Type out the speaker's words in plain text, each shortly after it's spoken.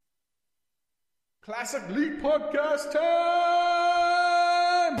Classic League Podcast time!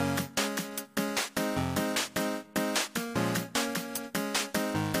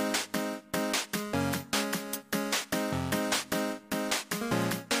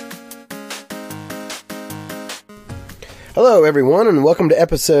 Hello, everyone, and welcome to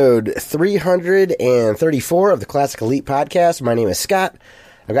episode 334 of the Classic Elite Podcast. My name is Scott.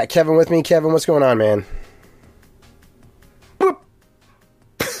 I've got Kevin with me. Kevin, what's going on, man?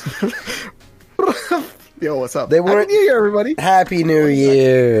 Yo, what's up? Happy New Year, everybody. Happy New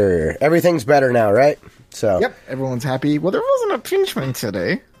Year. Everything's better now, right? So. Yep, everyone's happy. Well, there was an impeachment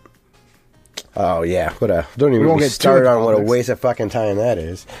today. Oh, yeah. Don't even won't get get started too on what a politics. waste of fucking time that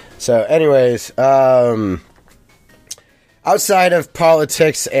is. So, anyways, outside of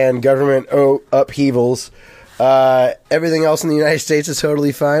politics and government upheavals, everything else in the United States is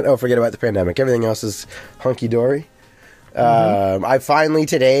totally fine. Oh, forget about the pandemic. Everything else is hunky-dory. I finally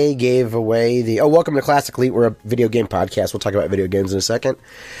today gave away the... Oh, welcome to Classic Elite. We're a video game podcast. We'll talk about video games in a second.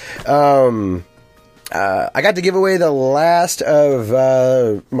 I got to give away the last of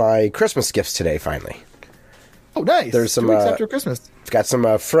my Christmas gifts today, finally. Oh, nice. There's some, 2 weeks after Christmas. Got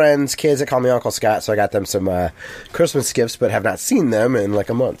some friends, kids that call me Uncle Scott, so I got them some Christmas gifts, but have not seen them in like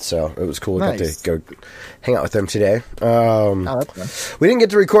a month, so it was cool. I got Nice. to go hang out with them today. Oh, that's fun. We didn't get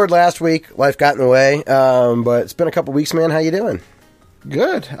to record last week. Life got in the way, but it's been a couple weeks, man. How you doing?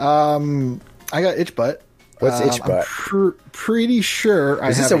 Good. I got itch butt. What's itch butt? I'm pretty sure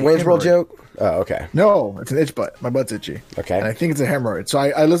Is this a Wayne's World joke? Oh, okay. No, it's an itch butt. My butt's itchy. Okay. And I think it's a hemorrhoid. So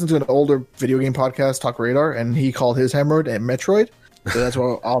I listened to an older video game podcast, Talk Radar, and he called his hemorrhoid a Metroid. So that's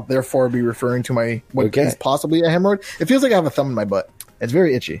what I'll therefore be referring to my what Okay. is possibly a hemorrhoid. It feels like I have a thumb in my butt. It's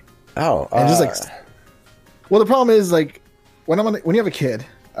very itchy. Oh, And just like, well, the problem is like when you have a kid,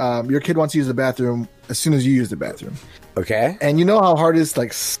 your kid wants to use the bathroom as soon as you use the bathroom, okay, and you know how hard it is to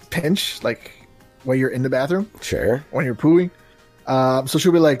like pinch like while you're in the bathroom sure. when you're pooing. So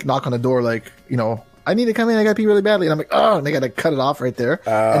she'll be like knock on the door like, I need to come in. I got to pee really badly, and I'm like, oh, and they got to cut it off right there.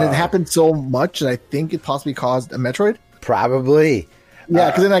 And it happened so much that I think it possibly caused a Metroid. Probably.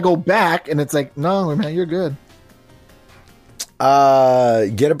 Yeah, because then I go back and it's like, no, man, you're good.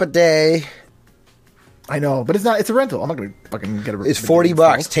 Get up a day. I know, but it's not. It's a rental. I'm not gonna fucking get a. It's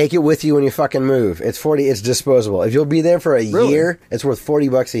 $40. Take it with you when you fucking move. It's 40. It's disposable. If you'll be there for a year, it's worth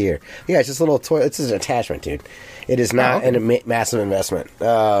 $40 a year. Yeah, it's just a little toy. It's just an attachment, dude. It is not a massive investment.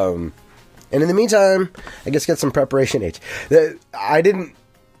 And in the meantime, I guess get some preparation age. I didn't.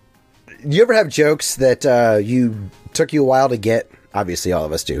 Do you ever have jokes that took you a while to get? Obviously, all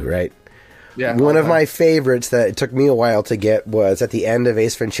of us do, right? Yeah. One of my favorites that it took me a while to get was at the end of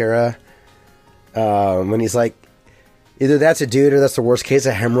Ace Ventura. When he's like, either that's a dude or that's the worst case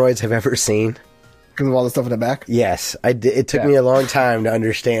of hemorrhoids I've ever seen. Because of all the stuff in the back. Yes, it took me a long time to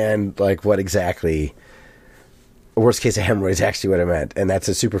understand like what exactly worst case of hemorrhoids actually what I meant, and that's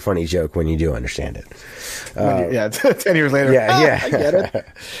a super funny joke when you do understand it. 10 years later. Yeah, I get it.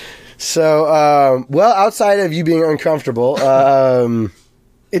 So, well, outside of you being uncomfortable,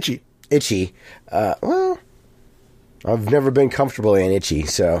 Itchy. well, I've never been comfortable and itchy,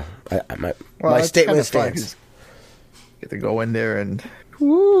 so my statement stands. Get to go in there and.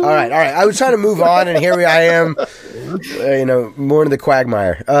 All right. I was trying to move on, and here I am, more into the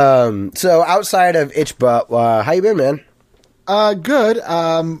quagmire. So outside of itch butt, how you been, man? Good.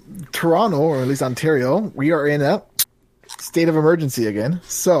 Toronto, or at least Ontario, we are in a state of emergency again.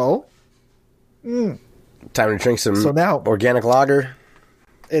 So. Time to drink some now organic lager.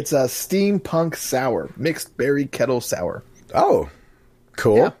 It's a steampunk sour, mixed berry kettle sour. Oh,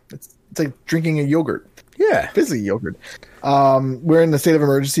 cool. Yeah, it's like drinking a yogurt. Yeah. Fizzy yogurt. We're in the state of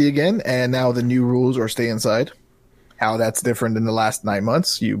emergency again, and now the new rules are stay inside. How that's different in the last 9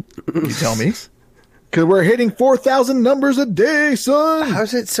 months, you tell me. Because we're hitting 4,000 numbers a day, son.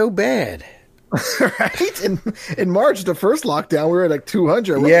 How's it so bad? Right? In March, the first lockdown, we were at like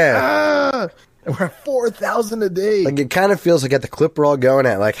 200. Yeah. And we're at 4,000 a day. Like, it kind of feels like at the clip we're all going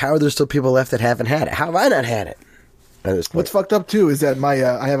at, like, how are there still people left that haven't had it? How have I not had it? At this point. What's fucked up, too, is that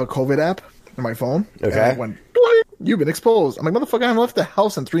I have a COVID app on my phone. Okay. And it went, "Boing, you've been exposed." I'm like, motherfucker, I haven't left the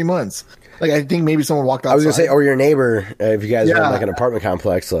house in 3 months. Like, I think maybe someone walked outside. I was going to say, or your neighbor, if you guys are in, Yeah. like, an apartment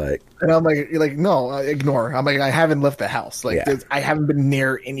complex, like... And I'm like, no, ignore. I'm like, I haven't left the house. Like, Yeah. I haven't been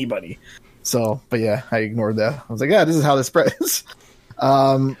near anybody. So, but yeah, I ignored that. I was like, yeah, this is how this spreads.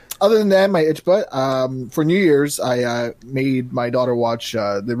 Other than that, my itch butt. For New Year's, I made my daughter watch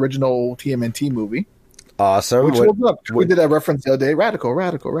the original TMNT movie. Awesome. Which holds up. We did a reference the other day. Radical.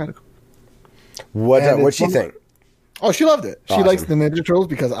 What'd she think? Oh, she loved it. She Awesome. likes the Ninja Turtles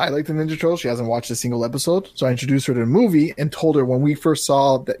because I like the Ninja Turtles. She hasn't watched a single episode, so I introduced her to the movie and told her when we first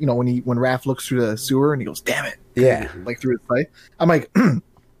saw that, when Raph looks through the sewer and he goes, "Damn it!" Yeah. like through his sight. I'm like,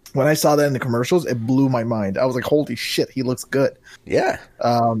 when I saw that in the commercials, it blew my mind. I was like, "Holy shit, he looks good." Yeah.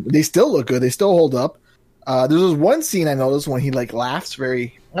 They still look good. They still hold up. There's this one scene I noticed when he like laughs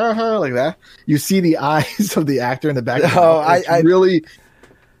very like that. You see the eyes of the actor in the back. I really.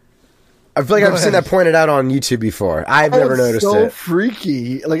 I feel like I've seen that pointed out on YouTube before. I've never noticed so it.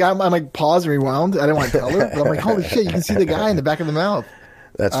 Freaky. Like I'm like pause and rewound. I didn't want to tell her, but I'm like, holy shit, you can see the guy in the back of the mouth.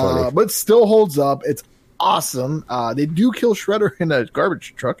 That's funny. But it still holds up. It's awesome. They do kill Shredder in a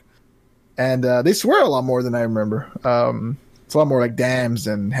garbage truck, and they swear a lot more than I remember. It's a lot more like dams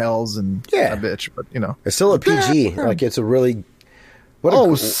and hells and a bitch, but it's still a PG. Like it's a really it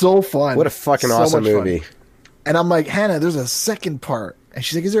was so fun. What a fucking so awesome much movie. Fun. And I'm like, Hannah, there's a second part. And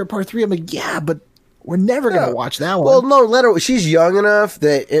she's like, is there a part 3? I'm like, yeah, but we're never going to watch that one. Well, no, let her. She's young enough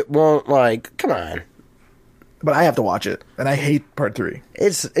that it won't, come on. But I have to watch it. And I hate part 3.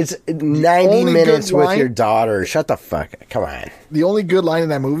 It's 90 minutes with your daughter. Shut the fuck up. Come on. The only good line in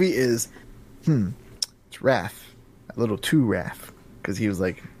that movie is, it's Raph. A little too Raph. Because he was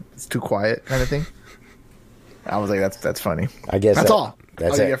like, it's too quiet kind of thing. I was like, that's funny. I guess that's all.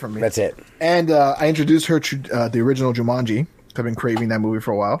 That's all it. You get from me. That's it. And I introduced her to the original Jumanji. I've been craving that movie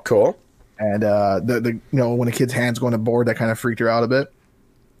for a while. Cool. And the when a kid's hands go on a board, that kind of freaked her out a bit.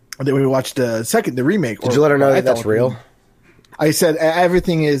 And then we watched the remake. Did you let her know that that's real? I said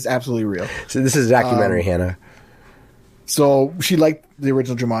everything is absolutely real. So this is a documentary, Hannah. So she liked the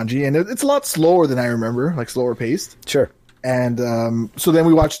original Jumanji, and it's a lot slower than I remember, like slower paced. Sure. And so then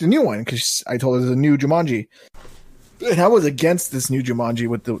we watched the new one because I told her there's a new Jumanji. And I was against this new Jumanji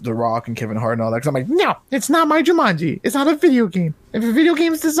with the Rock and Kevin Hart and all that because I'm like, no, it's not my Jumanji. It's not a video game. If a video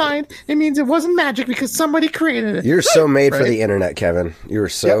game is designed, it means it wasn't magic because somebody created it. You're so made for the internet, Kevin. You're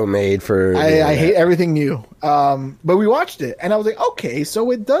so made for. I hate everything new. But we watched it, and I was like, okay,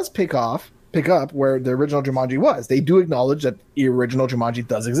 so it does pick up where the original Jumanji was. They do acknowledge that the original Jumanji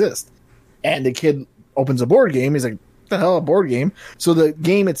does exist, and the kid opens a board game. He's like, the hell, a board game? So the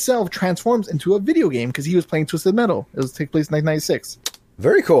game itself transforms into a video game because he was playing Twisted Metal. It was take place in 1996.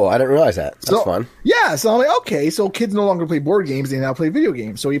 Very cool. I didn't realize that. That's fun. Yeah, so I'm like, okay, so kids no longer play board games; they now play video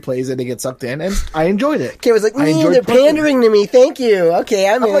games. So he plays it, they get sucked in, and I enjoyed it. Kid was like, they're pandering to me. Thank you. Okay,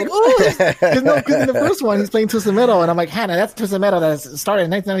 I'm in. Like, because in the first one he's playing Twisted Metal, and I'm like, Hannah, that's Twisted Metal that started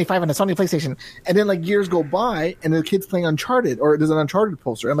in 1995 on the Sony PlayStation. And then like years go by, and the kid's playing Uncharted, or there's an Uncharted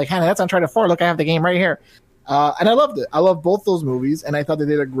poster. I'm like, Hannah, that's Uncharted 4. Look, I have the game right here. And I loved it. I love both those movies, and I thought they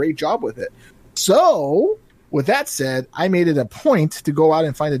did a great job with it. So, with that said, I made it a point to go out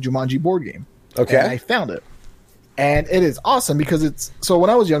and find a Jumanji board game. Okay. And I found it. And it is awesome because it's... So, when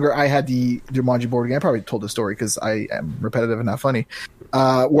I was younger, I had the Jumanji board game. I probably told the story because I am repetitive and not funny.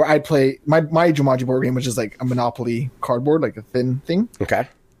 Where I play... My Jumanji board game, which is like a Monopoly cardboard, like a thin thing. Okay.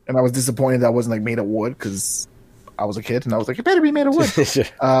 And I was disappointed that it wasn't like made of wood because I was a kid, and I was like, it better be made of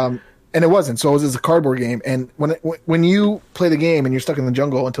wood. And it wasn't. So it was just a cardboard game. And when you play the game and you're stuck in the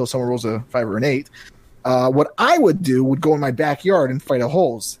jungle until someone rolls a 5 or an 8, what I would do would go in my backyard and fight a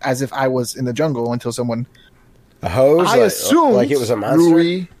hose as if I was in the jungle until someone... A hose? I assumed like it was a monster?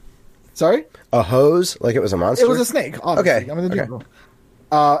 Rui, sorry? A hose? Like it was a monster? It was a snake, obviously. Okay. I'm in the jungle.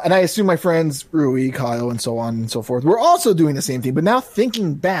 And I assume my friends, Rui, Kyle, and so on and so forth, were also doing the same thing. But now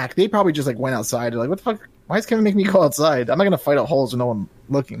thinking back, they probably just like went outside. They're like, what the fuck? Why is Kevin making me go outside? I'm not going to fight a holes with no one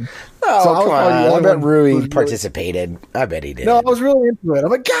looking. Oh, so come on. I bet Rui participated. I bet he did. No, I was really into it.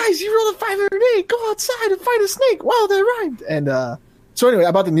 I'm like, guys, you rolled a 508. Go outside and fight a snake. Wow, they rhymed. And so anyway,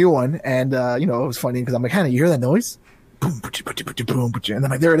 I bought the new one. And, it was funny because I'm like, Hannah, you hear that noise? Boom, boom, and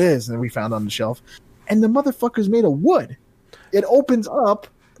I'm like, there it is. And we found it on the shelf. And the motherfucker's made of wood. It opens up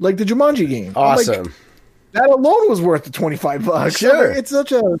like the Jumanji game. Awesome. Like, that alone was worth the $25. Sure.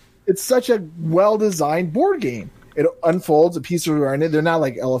 It's such a well-designed board game. It unfolds, the pieces are in it. They're not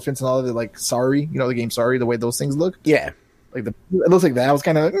like elephants and all of it, like Sorry, the game Sorry, the way those things look. Yeah. Like it looks like that. I was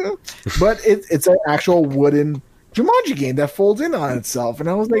kind of, but it's an actual wooden Jumanji game that folds in on itself. And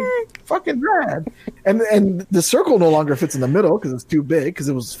I was like, fucking rad. And the circle no longer fits in the middle because it's too big because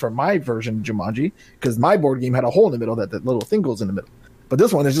it was for my version of Jumanji because my board game had a hole in the middle that the little thing goes in the middle. But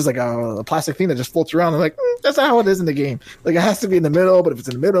this one is just like a plastic thing that just floats around. I'm like, that's not how it is in the game. Like, it has to be in the middle, but if it's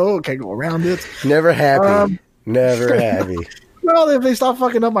in the middle, it can't go around it. Never happy. Never happy. Well, if they stop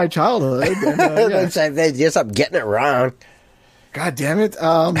fucking up my childhood, then, They just stop getting it wrong. God damn it.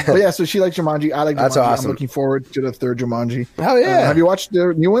 But yeah, so she likes Jumanji. I like Jumanji. That's awesome. I'm looking forward to the third Jumanji. Oh, yeah. Have you watched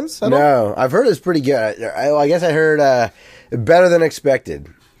the new ones at all? No. I've heard it's pretty good. I guess I heard better than expected.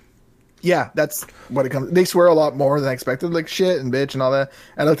 Yeah, that's what it comes. They swear a lot more than I expected, like shit and bitch and all that.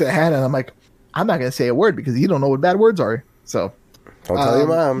 I looked at Hannah and I'm like, I'm not gonna say a word because you don't know what bad words are. So Don't tell your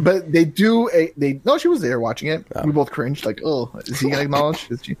mom. But they do. No, she was there watching it. Oh. We both cringed. Like, oh, is he gonna acknowledge?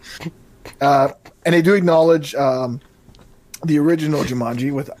 Is she? And they do acknowledge the original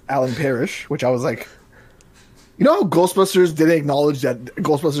Jumanji with Alan Parrish, which I was like, you know how Ghostbusters didn't acknowledge that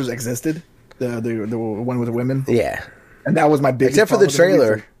Ghostbusters existed, the one with the women. Yeah, and that was my biggest. Except for the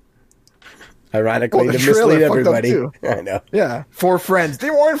trailer. Ironically, to mislead everybody. I know. Yeah, 4 friends. They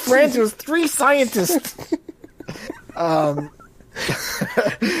weren't friends. It was 3 scientists. But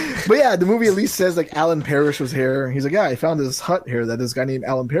yeah, the movie at least says like Alan Parrish was here. He's like, yeah, I found this hut here that this guy named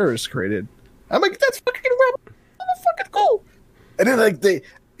Alan Parrish created. I'm like, that's fucking cool. And then like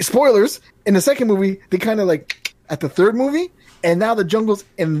spoilers in the second movie, they kind of like at the third movie, and now the jungle's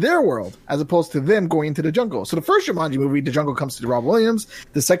in their world as opposed to them going into the jungle. So the first Jumanji movie, the jungle comes to Rob Williams.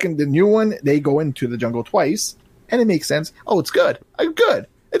 The second, the new one, they go into the jungle twice, and it makes sense. Oh, it's good. I'm good.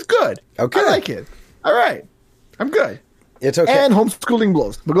 It's good. Okay, I like it. All right, I'm good. It's okay. And homeschooling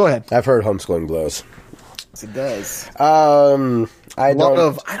blows. But go ahead. I've heard homeschooling blows. Yes, it does. I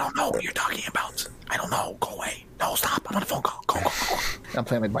don't know what you're talking about. I don't know. Go away. No, stop. I'm on a phone call. Go. I'm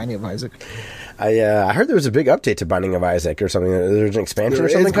playing like Binding of Isaac. I heard there was a big update to Binding of Isaac or something. There's an expansion or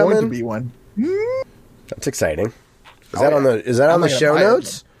something coming. There is going to be one. That's exciting. Is that on the show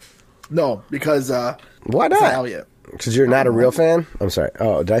notes? No, because why not? It's not out yet. Because you're not a real fan. I'm sorry.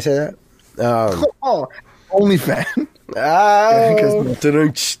 Oh, did I say that? Only fan. Yeah,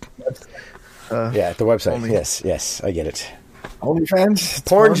 the website. Only. Yes, I get it. OnlyFans?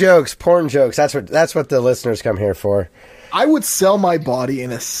 Porn jokes. That's what the listeners come here for. I would sell my body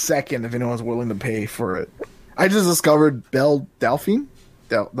in a second if anyone's willing to pay for it. I just discovered Belle Delphine.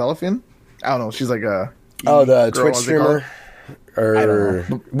 Delphine? I don't know. She's like a... the Twitch streamer? Or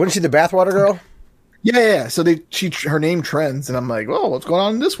wasn't she the bathwater girl? Yeah. So her name trends, and I'm like, oh, what's going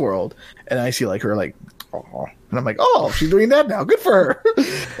on in this world? And I see like her like... Oh. And I'm like, oh, she's doing that now. Good for her.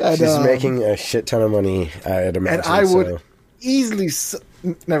 And, she's making a shit ton of money, I'd imagine. And I would easily...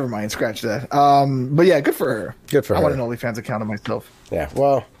 Never mind, scratch that. But yeah, good for her. Good for her. I want an OnlyFans account of myself. Yeah,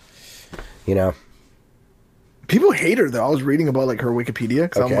 well, people hate her though. I was reading about like her Wikipedia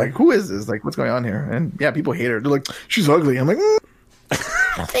because I'm like, who is this? Like, what's going on here? And yeah, people hate her. They're like, she's ugly. I'm like, I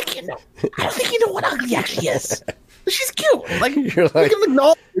don't think you know what ugly actually is. She's cute. Like, you're like, we can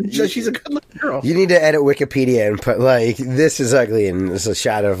acknowledge she's a good-looking girl. You need to edit Wikipedia and put like, this is ugly, and this is a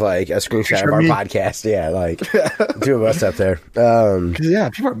shot of like a screenshot of our podcast. Yeah, like 2 of us up there. Yeah,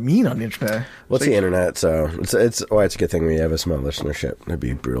 people are mean on the internet. What's the internet? So it's a good thing we have a small listenership. That'd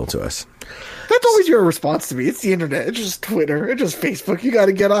be brutal to us. That's always your response to me. It's the internet. It's just Twitter. It's just Facebook. You got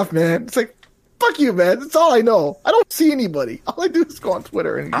to get off, man. It's like, fuck you, man. That's all I know. I don't see anybody. All I do is go on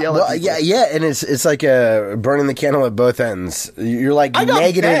Twitter and yell at people. Yeah, and it's like burning the candle at both ends. You're like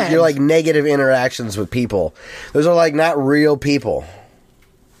negative. Banned. You're like negative interactions with people. Those are like not real people.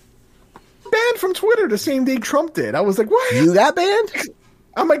 Banned from Twitter the same day Trump did. I was like, what? You got banned?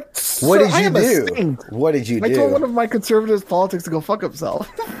 I'm like, what did you do? What did you do? I told one of my conservative politics to go fuck himself.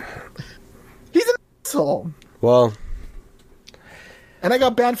 He's an asshole. Well. And I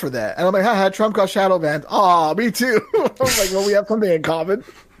got banned for that. And I'm like, haha, Trump got shadow banned. Aw, me too. I was like, well, we have something in common.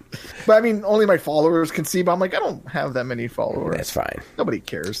 But I mean, only my followers can see. But I'm like, I don't have that many followers. That's fine. Nobody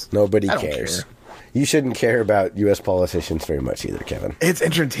cares. Nobody cares. You shouldn't care about U.S. politicians very much either, Kevin. It's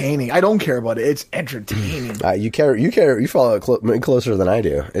entertaining. I don't care about it. It's entertaining. You care. You follow it closer than I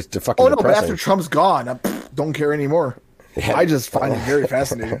do. It's fucking depressing. But after Trump's gone, I don't care anymore. Yeah. I just find it very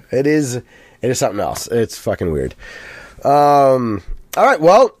fascinating. It is something else. It's fucking weird. All right,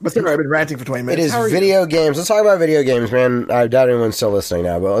 well... But I've been ranting for 20 minutes. It is video games. Let's talk about video games, man. I doubt anyone's still listening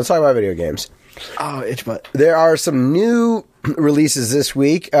now, but let's talk about video games. Oh, itch butt. There are some new releases this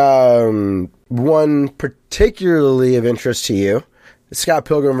week. One particularly of interest to you. Scott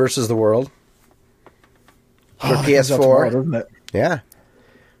Pilgrim vs. the World. For PS4. Tomorrow, doesn't it? Yeah.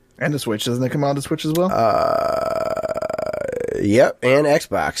 And the Switch. Doesn't it come out on the Switch as well? Yep, and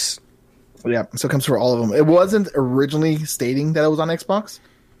Xbox. Yeah, so it comes for all of them. It wasn't originally stating that it was on Xbox,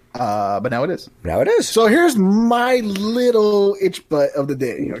 but now it is. Now it is. So here's my little itch butt of the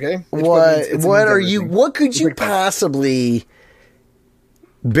day. Okay, what could you possibly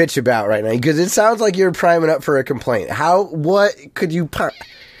bitch about right now? Because it sounds like you're priming up for a complaint. What could you?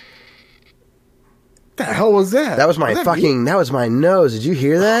 The hell was that? That was that was my nose. Did you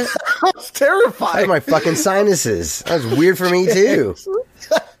hear that? I was terrified. That was my fucking sinuses. That was weird for me too.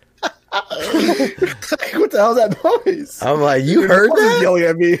 What the hell is that noise? I'm like, you heard that? Yelling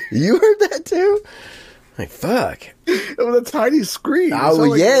at me. You heard that too? Like, fuck. It was a tiny screen. Oh, So,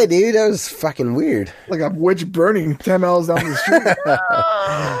 like, yeah, dude. That was fucking weird. like a witch burning 10 miles down the street.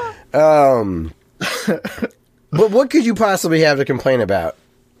 But what could you possibly have to complain about?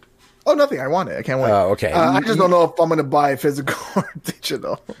 Oh, nothing. I want it. I can't wait. Oh, okay. I just don't know if I'm going to buy physical or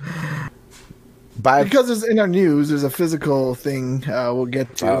digital. Because it's in our news, there's a physical thing we'll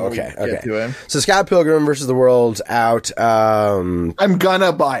get to. Oh, okay. Get to it. So Scott Pilgrim versus the World's out. I'm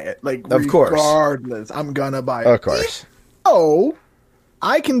gonna buy it. Like, of course. Regardless, I'm gonna buy it. Of course. Oh,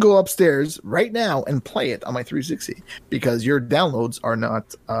 I can go upstairs right now and play it on my 360 because your downloads are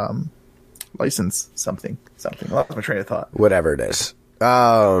not licensed something. I lost my train of thought. Whatever it is.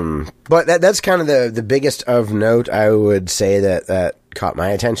 But that's kind of the biggest of note, I would say, that caught my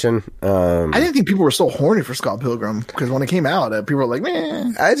attention. I didn't think people were so horny for Scott Pilgrim because when it came out, people were like,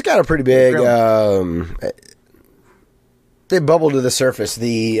 "Man, it's got a pretty big." They bubbled to the surface.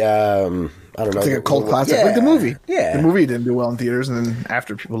 The I don't know, it's like a cult classic, yeah, like the movie. Yeah, the movie didn't do well in theaters, and then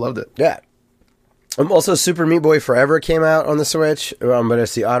after people loved it. Yeah. Also, Super Meat Boy Forever came out on the Switch, but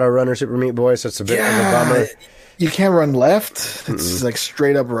it's the auto runner Super Meat Boy, so it's a bit of a bummer. You can't run left. It's like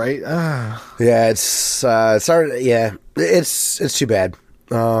straight up right. Yeah, it's hard. Yeah, it's too bad.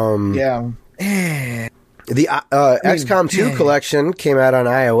 Yeah. The XCOM 2 collection came out on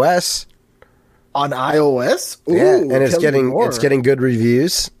iOS. On iOS? Ooh, yeah, and it's getting good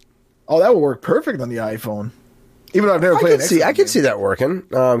reviews. Oh, that would work perfect on the iPhone. Even though I've never played it. I could see that working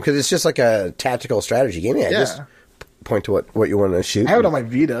because it's just like a tactical strategy game. Yeah, just point to what you want to shoot. I have it on my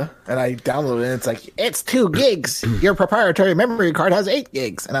Vita, and I download it, and it's like, it's 2 gigs. Your proprietary memory card has 8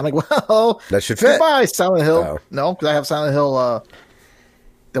 gigs. And I'm like, well, that should fit. Goodbye, Silent Hill. Oh. No, because I have Silent Hill,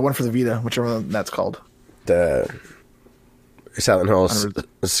 the one for the Vita, whichever one that's called. The Silent Hill's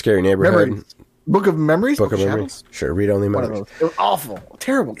Scary Neighborhood. Memories. Book of Memories? Book of Memories. Sure, read-only memories. It was awful.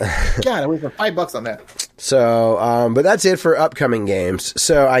 Terrible. God, I wasted $5 on that. So, but that's it for upcoming games.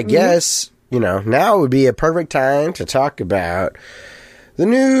 So I guess... now would be a perfect time to talk about the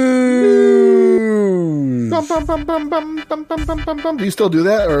news. Do you still do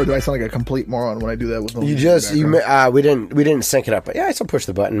that, or do I sound like a complete moron when I do that with no music? We didn't sync it up, but yeah, I still push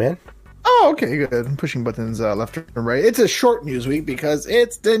the button, man. Oh, okay, good. I'm pushing buttons left and right. It's a short news week because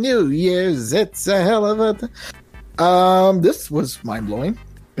it's the New Year's. It's a hell of a. This was mind blowing.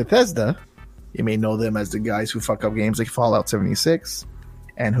 Bethesda, you may know them as the guys who fuck up games like Fallout 76.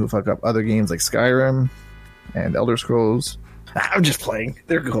 And who fuck up other games like Skyrim and Elder Scrolls. I'm just playing.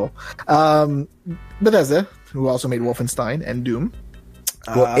 They're cool. Bethesda, who also made Wolfenstein and Doom.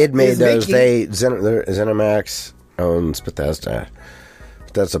 Well, it made those. ZeniMax owns Bethesda.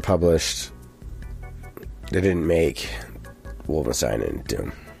 Bethesda published. They didn't make Wolfenstein and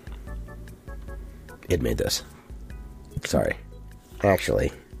Doom. It made this. Sorry.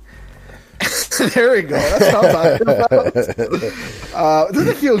 Actually. There we go. That's what I'm talking about. Does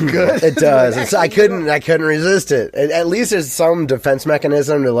it feel good? It does. I couldn't resist it. At least there's some defense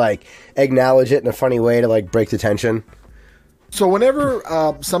mechanism to like acknowledge it in a funny way to like break the tension. So whenever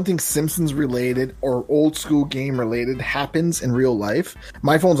something Simpsons related or old school game related happens in real life,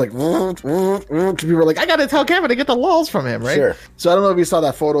 my phone's like, people are like, I gotta tell Kevin to get the lulls from him, right? Sure. So I don't know if you saw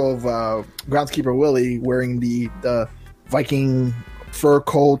that photo of Groundskeeper Willie wearing the Viking fur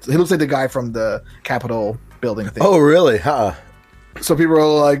coat. He looks like the guy from the Capitol building thing. Oh, really? Huh. So people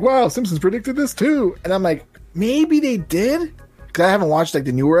are like, wow, Simpsons predicted this too. And I'm like, maybe they did? Because I haven't watched like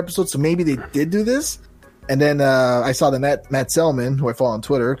the newer episodes, so maybe they did do this. And then I saw that Matt Selman, who I follow on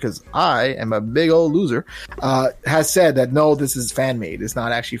Twitter, because I am a big old loser, has said that, no, this is fan-made. It's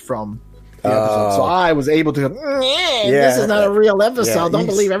not actually from the episode. So I was able to go, this is not a real episode. Yeah, don't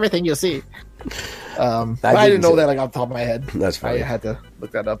believe everything you see. I didn't know that like off the top of my head. That's funny. I had to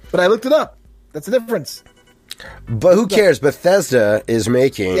look that up. But I looked it up. That's the difference. But who cares? Bethesda is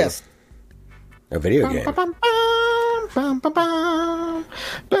making a video game.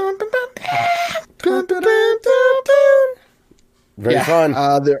 Very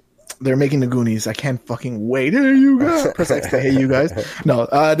fun. They're making the Goonies. I can't fucking wait. Hey, you guys. Press X to hey, you guys. No,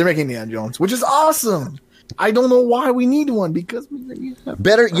 they're making Indiana Jones, which is awesome. I don't know why we need one because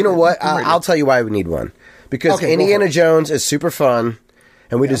better. You know what? I'll tell you why we need one. Because Indiana Jones is super fun,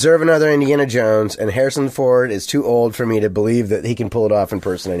 and we deserve another Indiana Jones. And Harrison Ford is too old for me to believe that he can pull it off in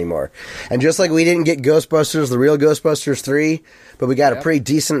person anymore. And just like we didn't get Ghostbusters, the real Ghostbusters 3, but we got a pretty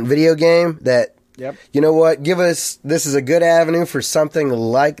decent video game that. You know what? This is a good avenue for something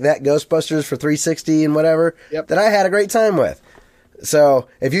like that Ghostbusters for 360 and whatever that I had a great time with. So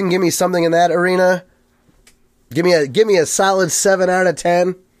if you can give me something in that arena, give me a solid 7 out of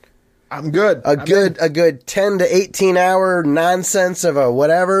 10. I'm good. A good 10 to 18 hour nonsense of a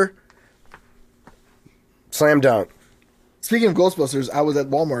whatever. Slam dunk. Speaking of Ghostbusters, I was at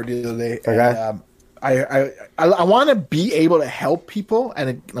Walmart the other day. Okay. And, I want to be able to help people,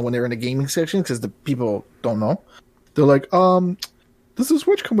 and when they're in the gaming section, because the people don't know, they're like, "Does the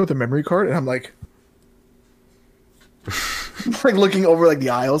Switch come with a memory card?" And I'm like, like looking over like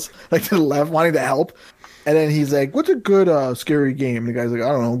the aisles, like to the left, wanting to help. And then he's like, "What's a good scary game?" And the guy's like, "I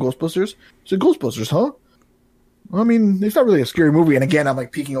don't know, Ghostbusters." I said, "Ghostbusters, huh?" I mean, it's not really a scary movie. And again, I'm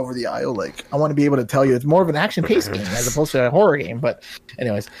like peeking over the aisle. Like, I want to be able to tell you it's more of an action-paced game as opposed to a horror game. But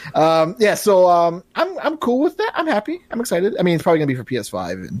anyways, yeah, so I'm cool with that. I'm happy. I'm excited. I mean, it's probably going to be for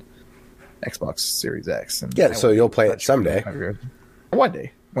PS5 and Xbox Series X. And Yeah, so you'll play it someday. One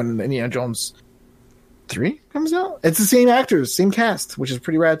day. When Indiana Jones 3 comes out. It's the same actors, same cast, which is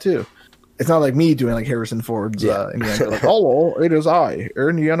pretty rad, too. It's not like me doing like Harrison Ford's Indiana. Like, hello, it is I,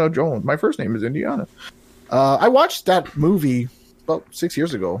 Indiana Jones. My first name is Indiana. I watched that movie about 6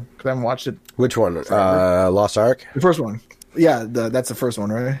 years ago because I haven't watched it. Which one? Lost Ark? The first one. Yeah, that's the first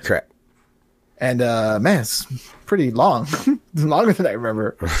one, right? Correct. And man, it's pretty long. Longer than I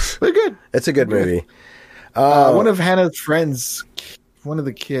remember. But good. It's a good movie. One of Hannah's friends, one of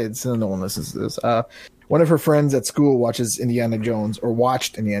the kids, no one listens to this. One of her friends at school watches Indiana Jones, or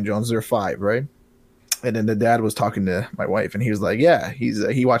watched Indiana Jones. They're 5, right? And then the dad was talking to my wife, and he was like, "Yeah,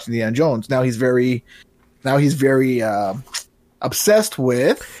 he watched Indiana Jones. Now he's very obsessed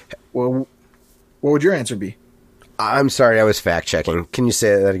with." Well, what would your answer be? I'm sorry, I was fact checking. Can you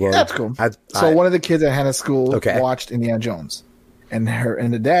say that again? That's cool. One of the kids at Hannah's school watched Indiana Jones, and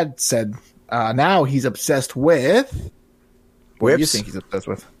the dad said, "Now he's obsessed with." What do you think he's obsessed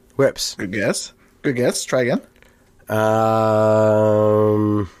with? Whips. Good guess. Good guess. Try again.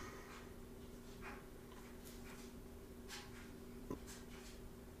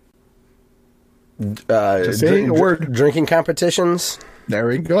 Just say a word. Drinking competitions. There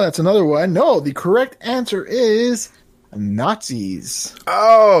we go. That's another one. No, the correct answer is Nazis.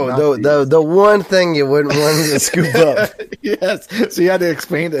 Oh, Nazis. the one thing you wouldn't want to scoop up. Yes. So you had to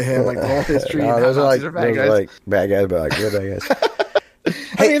explain to him like the whole history. And those how are Nazis are bad guys. like bad guys, but like good bad guys.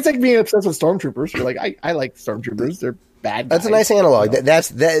 I mean, it's like being obsessed with stormtroopers. You're like, I like stormtroopers. They're bad guys. That's a nice analog. You know? That's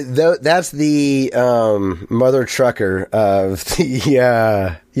the mother trucker of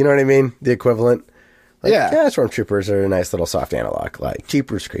the you know what I mean? The equivalent. Like, yeah, stormtroopers are a nice little soft analog, like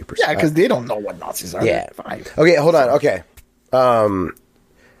Jeepers Creepers. Yeah, because they don't know what Nazis are. Yeah. Fine. Okay, hold on. Okay. A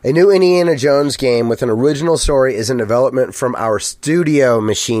new Indiana Jones game with an original story is in development from our studio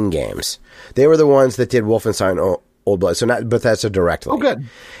Machine Games. They were the ones that did Wolfenstein Old Blood, so not Bethesda directly. Oh, good.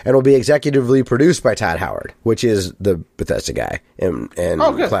 And will be executively produced by Todd Howard, which is the Bethesda guy, in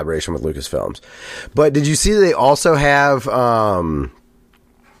collaboration with Lucasfilms. But did you see they also have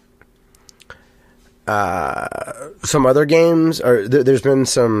some other games? Or there's been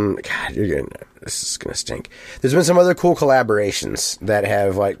some... God, this is going to stink. There's been some other cool collaborations that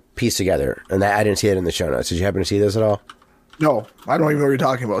have like pieced together, and that I didn't see it in the show notes. Did you happen to see those at all? No, I don't even know what you're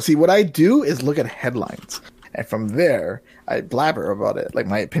talking about. See, what I do is look at headlines. And from there, I blabber about it. Like,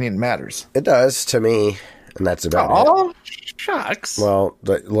 my opinion matters. It does to me, and that's about it. Oh, shucks. Well,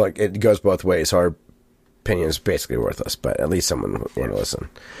 look, it goes both ways. So our opinion is basically worthless, but at least someone would want to listen.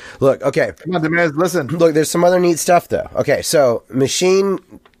 Look, okay. Come on, demands, listen. Look, there's some other neat stuff, though. Okay, so Machine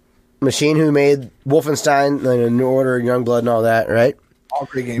who made Wolfenstein, New Order, Youngblood, and all that, right? All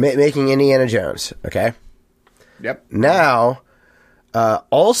great games. Making Indiana Jones, okay? Yep. Now,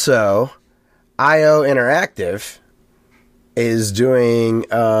 also... IO Interactive is doing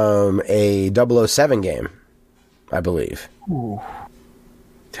a 007 game, I believe. Ooh.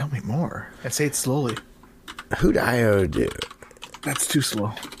 Tell me more. And say it slowly. Who'd IO do? That's too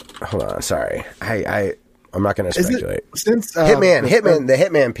slow. Hold on, sorry. I'm not going to speculate. Since the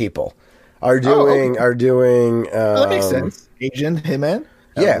Hitman people are doing that makes sense. Agent Hitman.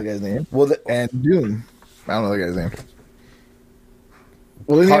 I don't know the guy's name. Well, and Dune. I don't know the guy's name.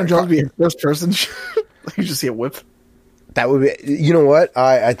 Will Indiana Jones be a first person? You just see a whip. That would be. You know what?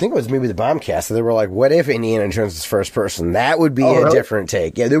 I think it was maybe the Bombcast. They were like, "What if Indiana Jones is first person?" That would be a different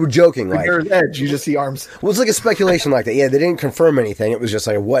take. Yeah, they were joking. Like Edge, you just see arms. Well, it's like a speculation like that. Yeah, they didn't confirm anything. It was just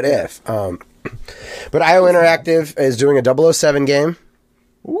like, "What if?" But IO Interactive is doing a 007 game.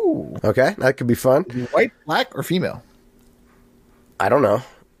 Ooh, okay, that could be fun. White, black, or female? I don't know.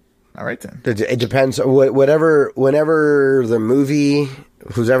 All right then. It depends. Whenever the movie,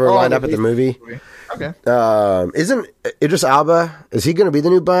 who's ever lined up at the movie. Okay. Isn't Idris Elba? Is he going to be the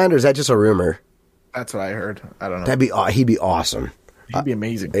new Bond, or is that just a rumor? That's what I heard. I don't know. He'd be awesome. He'd be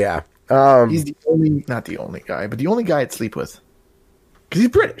amazing. Yeah. He's not the only guy, but the only guy I'd sleep with because he's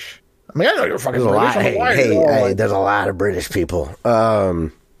British. I mean, I know you're fucking British. Hey, there's a lot of British people.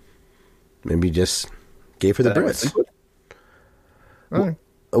 Maybe just Gay for the That I would Brits. sleep with? Oh,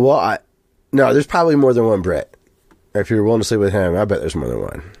 Well, no, there's probably more than one Brit. If you're willing to sleep with him, I bet there's more than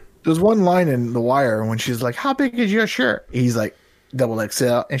one. there's one line in The Wire when she's like, "How big is your shirt?" He's like, "Double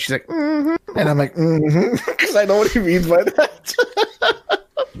XL," and she's like, "Mm-hmm," and I'm like, "Mm-hmm," because I know what he means by that.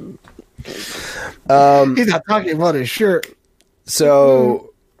 He's not talking about his shirt.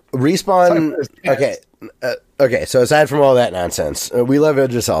 So, Respawn. Sorry, Okay. Okay, so aside from all that nonsense, we love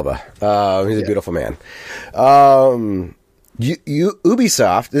Idris Elba. He's a beautiful man.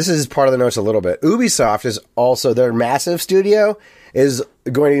 Ubisoft, this is part of the notes a little bit. Ubisoft is also, their massive studio is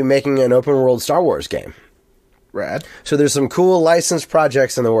going to be making an open world Star Wars game. Rad. So there's some cool licensed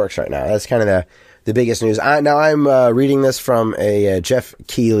projects in the works right now. That's kind of the biggest news. Now I'm reading this from a Jeff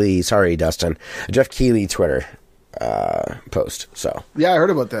Keighley, sorry, Dustin, a Jeff Keighley Twitter post. So Yeah, I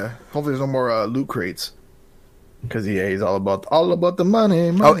heard about that. Hopefully, there's no more loot crates because he's all about the money.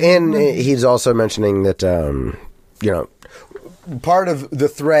 Oh, and he's also mentioning that, part of the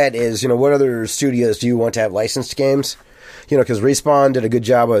thread is, what other studios do you want to have licensed games? Because Respawn did a good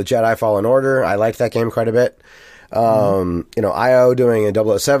job with Jedi Fallen Order. I liked that game quite a bit. IO doing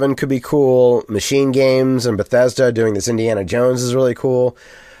a 007 could be cool. Machine Games and Bethesda doing this Indiana Jones is really cool.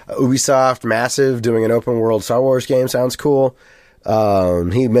 Ubisoft, massive, doing an open world Star Wars game sounds cool.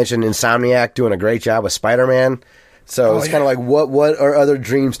 He mentioned Insomniac doing a great job with Spider-Man. So it's kind of like, what are other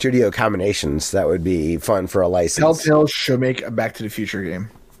dream studio combinations that would be fun for a license? Telltale should make a Back to the Future game.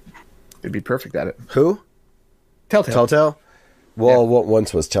 They'd be perfect at it. Who? Telltale. Well, what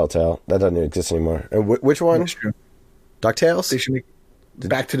once was Telltale. That doesn't exist anymore. And which one? That's true. DuckTales? They should make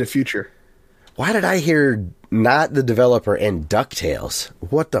Back to the Future. Why did I hear not the developer and DuckTales?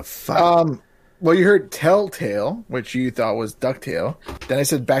 What the fuck? Well, you heard Telltale, which you thought was Ducktail. Then I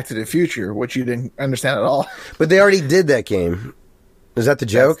said Back to the Future, which you didn't understand at all. But they already did that game. Is that the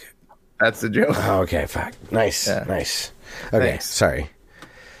joke? That's the joke. Oh, okay, fuck. Nice, Yeah. nice. Okay, Thanks. sorry.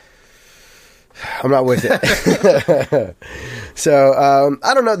 I'm not with it. So,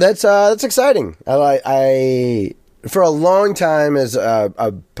 I don't know. That's exciting. I for a long time as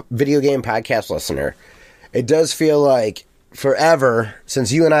a video game podcast listener, it does feel like forever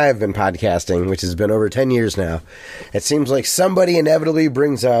since you and I have been podcasting, which has been over 10 years now, it seems like somebody inevitably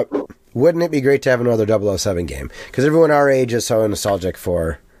brings up, wouldn't it be great to have another 007 game? Because everyone our age is so nostalgic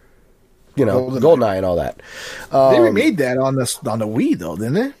for, GoldenEye and all that. They remade that on the Wii, though,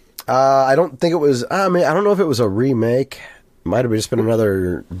 didn't they? I don't think it was, I don't know if it was a remake. Might have just been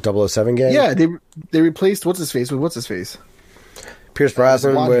another 007 game. Yeah, they replaced What's-His-Face with What's-His-Face. Pierce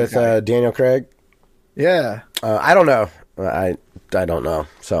Brosnan Blondie with guy. Daniel Craig. Yeah. I don't know. I don't know.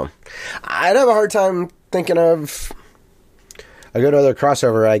 So I'd have a hard time thinking of a good other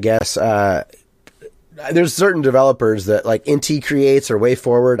crossover, I guess. There's certain developers that, like Inti Creates or Way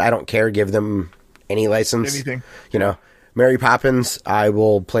Forward, I don't care. Give them any license. Anything. Mary Poppins, I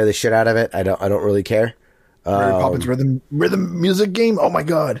will play the shit out of it. I don't really care. Mary Poppins rhythm music game. Oh my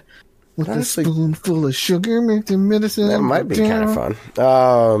god! With Honestly, a spoonful of sugar, make the medicine. that might be kind of fun.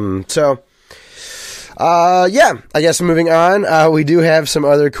 Yeah, I guess moving on, we do have some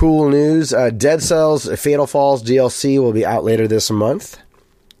other cool news. Dead Cells Fatal Falls DLC will be out later this month.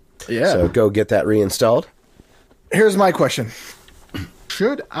 Yeah. So go get that reinstalled. Here's my question: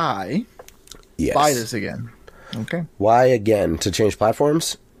 should I Yes. buy this again? Okay. Why again? To change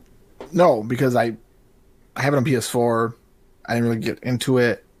platforms? No, because I have it on PS4. I didn't really get into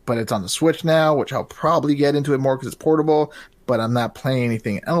it, but it's on the Switch now, which I'll probably get into it more because it's portable. But I'm not playing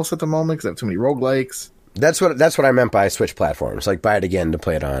anything else at the moment because I have too many roguelikes. That's what I meant by switch platforms. Like buy it again to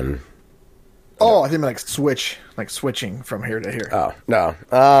play it on. Oh, I think like Switch, like switching from here to here. Oh no.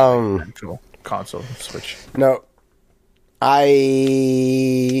 Actual console Switch. No.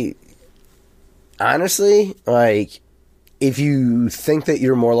 I honestly, like, if you think that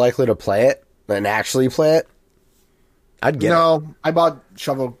you're more likely to play it than actually play it, I'd get it. No, I bought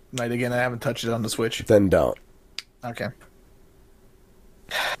Shovel Knight again. I haven't touched it on the Switch. Then don't. Okay.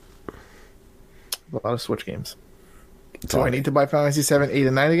 A lot of Switch games. Do I need to buy Final Fantasy 7, 8,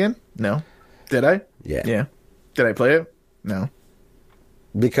 and 9 again? No. Did I? Yeah. Yeah. Did I play it? No.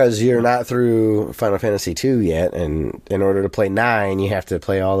 Because you're not through Final Fantasy 2 yet, and in order to play 9, you have to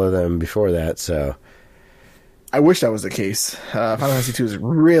play all of them before that, so... I wish that was the case. Final Fantasy 2 is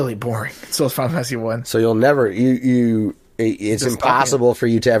really boring. So is Final Fantasy 1. So you'll never... It's Just impossible for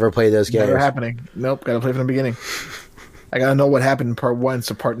you to ever play those games. Never happening. Nope. Gotta play from the beginning. I gotta know what happened in part 1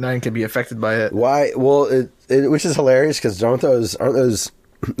 so part 9 can be affected by it. Why? Well, which is hilarious, because aren't those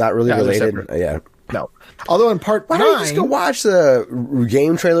not really Yeah, they're related? separate. Yeah. No. Although in part Why 9... don't you just go watch the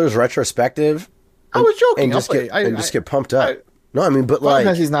game trailers retrospective? I was joking. And I'll just play. get pumped up. No, I mean, but Final like...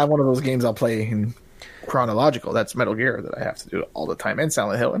 Fantasy is not one of those games I'll play in chronological. That's Metal Gear that I have to do all the time, and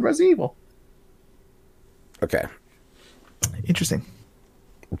Silent Hill and Resident Evil. Okay. Interesting.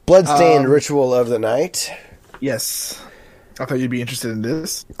 Bloodstained Ritual of the Night. Yes. I thought you'd be interested in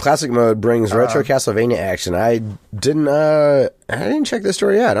this. Classic mode brings retro Castlevania action. I didn't check this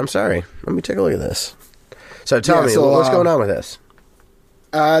story out. I'm sorry. Let me take a look at this. So tell me, what's going on with this?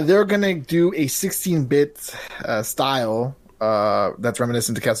 They're going to do a 16-bit style that's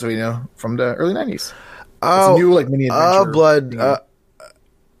reminiscent to Castlevania from the early 90s. Oh, it's a new, like, mini adventure.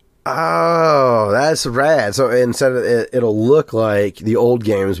 That's rad. So instead of it'll look like the old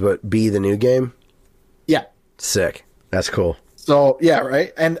games, but be the new game? Yeah. Sick. That's cool. So, yeah,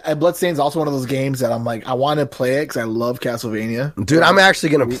 right? And Bloodstained is also one of those games that I'm like, I want to play it because I love Castlevania. Dude, I'm actually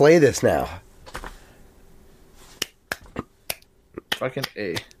going to play this now. Fucking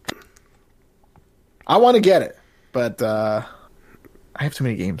A. I want to get it, but I have too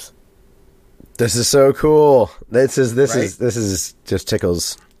many games. This is so cool. This is just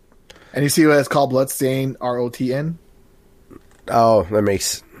tickles. And you see what it's called, Bloodstained, ROTN? Oh, that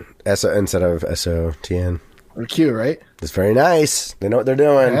makes S-O instead of SOTN. Or Q, right? It's very nice. They know what they're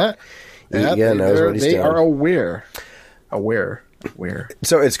doing. Yeah, knows what he's they doing. are aware.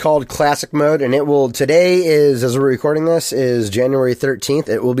 So it's called Classic Mode, and it will, today is, as we're recording this, is January 13th.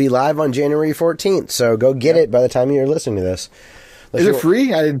 It will be live on January 14th, so go get it by the time you're listening to this. Is it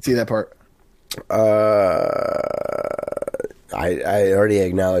free? I didn't see that part. I already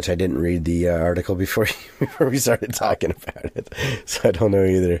acknowledged I didn't read the article before we started talking about it, so I don't know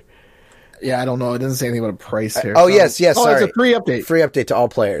either. Yeah, I don't know. It doesn't say anything about a price here. Yes, sorry. It's a free update. Free update to all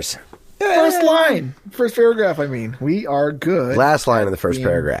players. First line. First paragraph, I mean. We are good. Last line of the first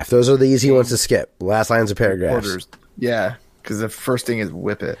paragraph. Those are the easy ones to skip. Last lines of paragraphs. Orders. Yeah, because the first thing is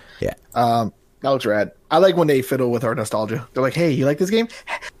whip it. Yeah. That looks rad. I like when they fiddle with our nostalgia. They're like, hey, you like this game?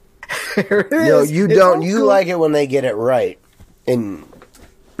 Here it is. You don't. You like it when they get it right. And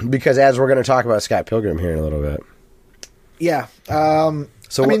because as we're going to talk about Scott Pilgrim here in a little bit. Yeah.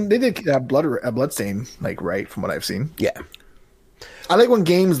 So I mean, they did Bloodstain, like, right, from what I've seen. Yeah. I like when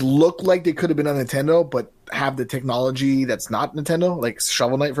games look like they could have been on Nintendo, but have the technology that's not Nintendo, like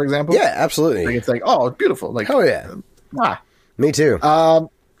Shovel Knight, for example. Yeah, absolutely. Like, it's like, oh, it's beautiful. Like, oh, yeah. Me too. And,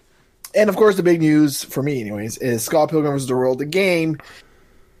 of course, the big news, for me anyways, is Scott Pilgrim vs. the World, the game,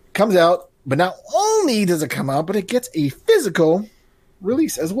 comes out, but not only does it come out, but it gets a physical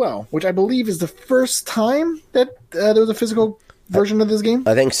release as well, which I believe is the first time that there was a physical version of this game.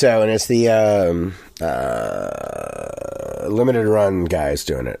 I think so, and it's the limited run guys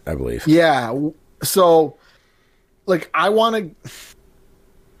doing it, I believe. Yeah, so, like, I'm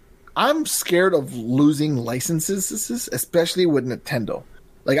scared of losing licenses, especially with Nintendo.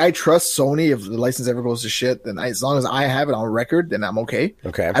 Like, I trust Sony. If the license ever goes to shit, then as long as I have it on record, then I'm okay.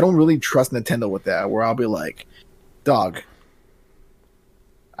 Okay. I don't really trust Nintendo with that, where I'll be like, dog,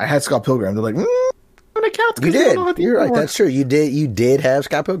 I had Scott Pilgrim. They're like, it counts. You did. You're right. That's true. You did have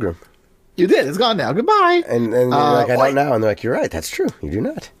Scott Pilgrim. You did. It's gone now. Goodbye. And you're like, I don't know. And they're like, you're right. That's true. You do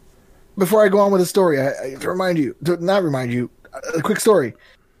not. Before I go on with the story, I not remind you, a quick story.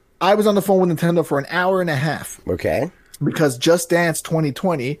 I was on the phone with Nintendo for an hour and a half. Okay. Because Just Dance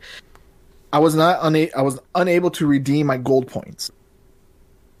 2020, I was unable to redeem my gold points.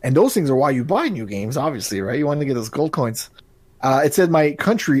 And those things are why you buy new games, obviously, right? You want to get those gold coins. It said my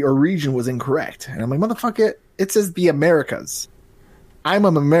country or region was incorrect. And I'm like, motherfucker, it says the Americas. I'm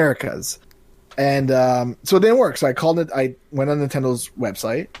Americas. And so it didn't work. So I called it. I went on Nintendo's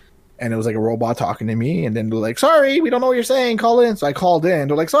website, and it was like a robot talking to me. And then they're like, sorry, we don't know what you're saying. Call in. So I called in.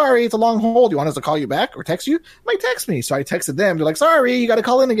 They're like, sorry, it's a long hold. You want us to call you back or text you? I'm like, text me. So I texted them. They're like, sorry, you got to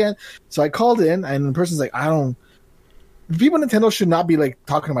call in again. So I called in, and the person's like, people at Nintendo should not be like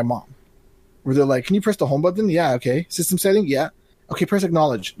talking to my mom. Where they're like, can you press the home button? Yeah, okay. System setting? Yeah. Okay, press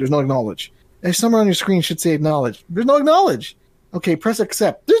acknowledge. There's no acknowledge. There's somewhere on your screen should say acknowledge. There's no acknowledge. Okay, press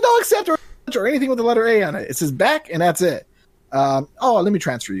accept. There's no accept or anything with the letter A on it. It says back, and that's it. Let me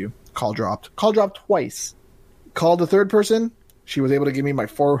transfer you. Call dropped. Call dropped twice. Called the third person. She was able to give me my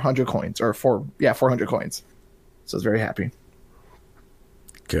 400 coins. 400 coins. So I was very happy.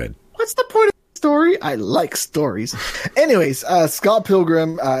 Good. What's the point of the story? I like stories. Anyways, Scott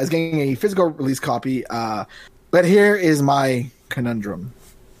Pilgrim is getting a physical release copy. But here is my conundrum.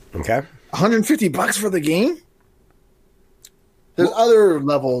 Okay. $150 for the game? There's other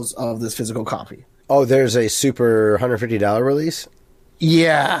levels of this physical copy. Oh, there's a super $150 release?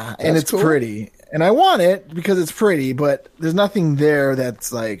 Yeah, and it's cool. Pretty. And I want it because it's pretty, but there's nothing there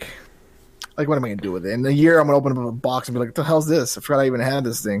that's like what am I going to do with it? In a year, I'm going to open up a box and be like, what the hell's this? I forgot I even had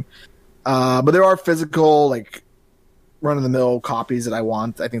this thing. But there are physical, like, run of the mill copies that I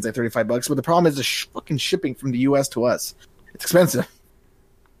want. I think it's like $35. But the problem is the fucking shipping from the US to us. It's expensive.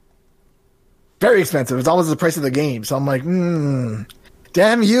 Very expensive. It's almost the price of the game. So I'm like,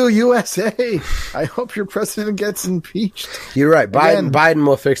 damn you, USA. I hope your president gets impeached. You're right. Again, Biden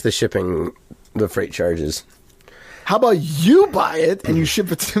will fix the shipping, the freight charges. how about you buy it and you ship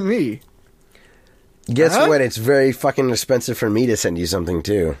it to me? Guess what? It's very fucking expensive for me to send you something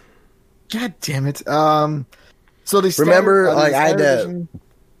too. God damn it. So they remember, like I had to,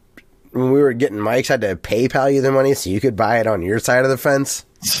 when we were getting mics, I had to PayPal you the money so you could buy it on your side of the fence.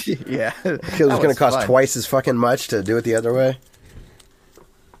 Yeah, it was going to cost twice as fucking much to do it the other way.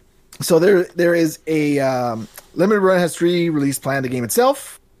 So there is a limited run has 3 release planned. The game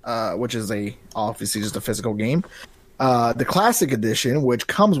itself, which is obviously just a physical game. The classic edition, which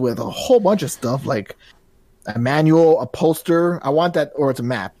comes with a whole bunch of stuff like a manual, a poster. I want that, or it's a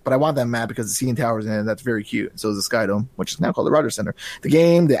map, but I want that map because the CN Tower's in it. That's very cute. So is the Sky Dome, which is now called the Rogers Center. The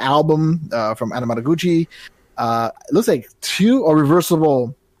game, the album from Anamanaguchi. It looks like 2 or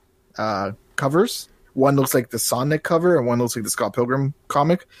reversible covers. One looks like the Sonic cover, and one looks like the Scott Pilgrim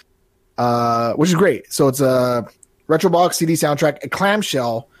comic, which is great. So it's a retro box, CD soundtrack, a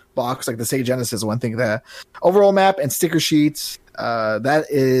clamshell box like the Sega Genesis one. Think that overall map and sticker sheets. That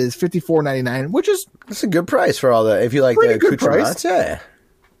is $54.99, which is that's a good price for all that. If you like the accoutrements,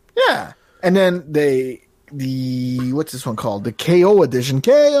 yeah. And then the what's this one called? The KO edition.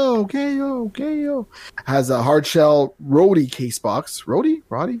 KO has a hard shell Rhodey case box. Rhodey,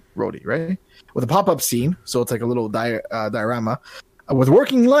 right? With a pop up scene, so it's like a little diorama with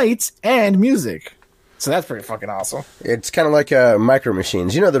working lights and music. So that's pretty fucking awesome. It's kind of like Micro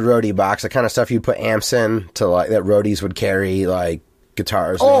Machines. You know the Rhodey box, the kind of stuff you put amps in to like that Rhodeys would carry, like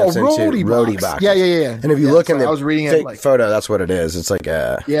guitars. Oh, and amps into. Rhodey box. Yeah. And if you look in the I was reading fake photo, that's what it is. It's like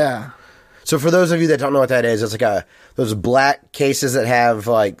a So for those of you that don't know what that is, it's like those black cases that have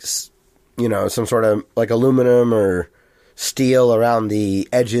like some sort of like aluminum or steel around the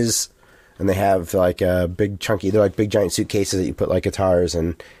edges, and they have like a big chunky. They're like big giant suitcases that you put like guitars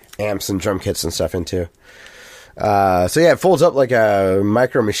and amps and drum kits and stuff into. It folds up like a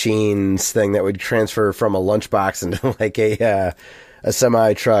Micro Machines thing that would transfer from a lunchbox into like a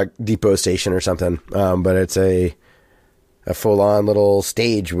semi-truck depot station or something. But it's a full-on little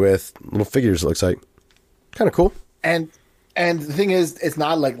stage with little figures, it looks like. Kind of cool. And the thing is, it's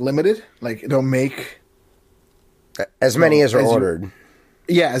not like limited. Like it'll make as many as are ordered.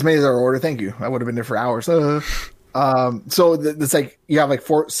 As many as are ordered. Thank you. I would have been there for hours. So it's like you have like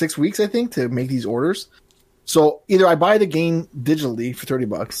 6 weeks, I think, to make these orders. So either I buy the game digitally for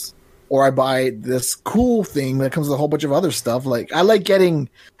 $30, or I buy this cool thing that comes with a whole bunch of other stuff. Like I like getting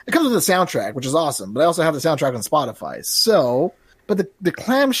it comes with a soundtrack, which is awesome, but I also have the soundtrack on Spotify. So, but the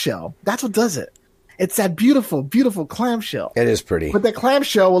clamshell, that's what does it. It's that beautiful, beautiful clamshell. It is pretty. But that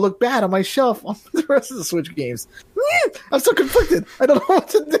clamshell will look bad on my shelf on the rest of the Switch games. I'm so conflicted. I don't know what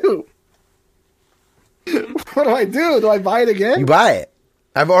to do. What do I do? Do I buy it again? You buy it.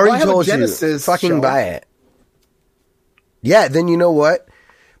 I've already told you. Fucking buy it. Yeah, then you know what?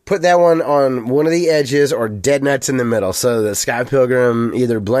 Put that one on one of the edges or dead nuts in the middle so that Sky Pilgrim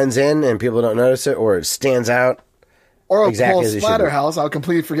either blends in and people don't notice it, or it stands out. Or exactly a Splatterhouse, I'll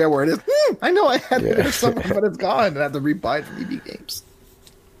completely forget where it is. I know I had it there somewhere, but it's gone, and I have to rebuy it from EB Games.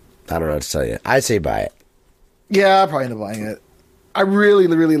 I don't know what to tell you. I'd say buy it. Yeah, I'll probably end up buying it. I really,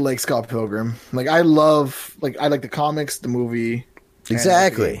 really like Scott Pilgrim. Like, I like the comics, the movie.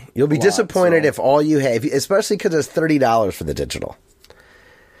 Exactly. You'll be disappointed if all you have, especially because it's $30 for the digital.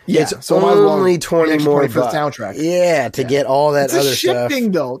 Yeah, it's so only 20 more for the soundtrack. Yeah, to get all that other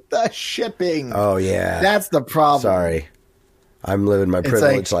shipping, stuff. Though. The shipping. Oh, yeah. That's the problem. Sorry. I'm living my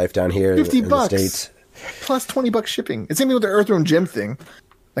privileged life down here in the States. Plus $20 shipping. It's same thing with the Earthworm Jim thing.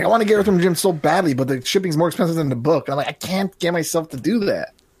 Like, I want to get Earthworm Jim so badly, but the shipping's more expensive than the book. And I'm like, I can't get myself to do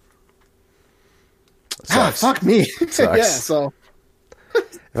that. Fuck me. Yeah, so.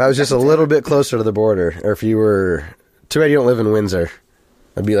 If I was just a little bit closer to the border, or if you were... Too bad you don't live in Windsor.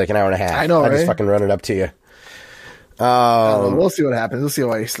 It'd be like an hour and a half. I know, I'd just fucking run it up to you. We'll see what happens. We'll see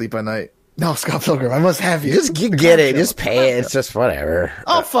how I sleep at night. No, Scott Pilgrim, I must have you. Just get it. Just pay it. It's just whatever.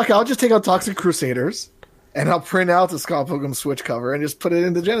 Oh, fuck it. I'll just take out Toxic Crusaders, and I'll print out the Scott Pilgrim Switch cover and just put it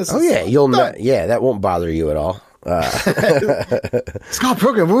into Genesis. Oh, yeah. You'll not. Yeah, that won't bother you at all. Scott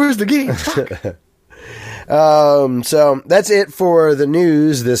Pilgrim, where's the game? Fuck. So that's it for the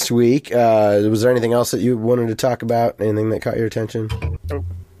news this week. Was there anything else that you wanted to talk about? Anything that caught your attention?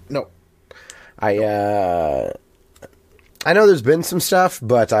 No. I know there's been some stuff,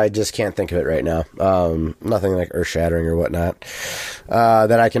 but I just can't think of it right now. Nothing like earth-shattering or whatnot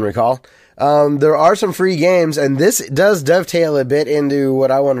that I can recall. There are some free games, and this does dovetail a bit into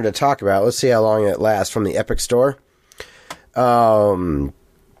what I wanted to talk about. Let's see how long it lasts from the Epic Store. I've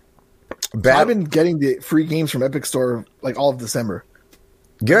been getting the free games from Epic Store like all of December.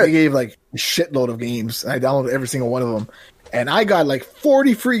 Good. They gave like a shitload of games. I downloaded every single one of them. And I got like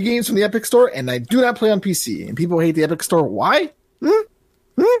 40 free games from the Epic Store, and I do not play on PC. And people hate the Epic Store. Why?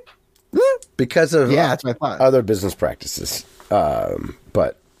 Because of that's what I thought. other business practices.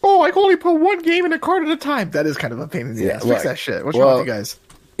 But Oh, I can only put one game in a cart at a time. That is kind of a pain in the ass. Fix that shit. What's wrong with you guys?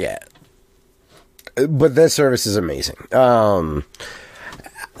 Yeah. But this service is amazing.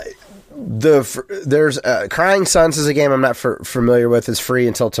 There's Crying Sons is a game I'm not familiar with. It's free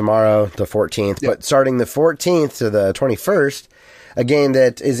until tomorrow, the 14th. Yep. But starting the 14th to the 21st, a game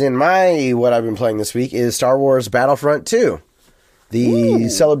that is in what I've been playing this week is Star Wars Battlefront 2. The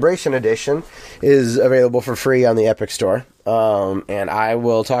Celebration Edition is available for free on the Epic Store. And I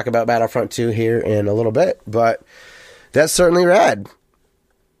will talk about Battlefront 2 here in a little bit, but that's certainly rad.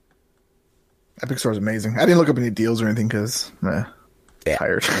 Epic Store is amazing. I didn't look up any deals or anything because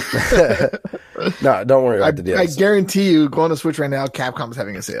tired. No, don't worry about the deals. I guarantee you, go on the Switch right now, Capcom's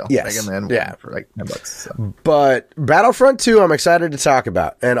having a sale. Yes. Mega Man for like $10. So. But Battlefront 2, I'm excited to talk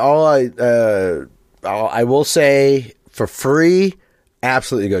about. And I will say, for free,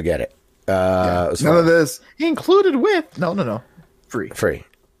 absolutely go get it. None of this included with no free.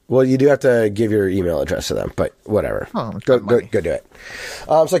 Well, you do have to give your email address to them, but whatever. Go do it.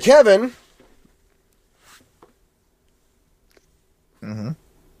 So Kevin,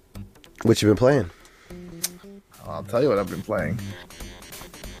 what you been playing? I'll tell you what I've been playing.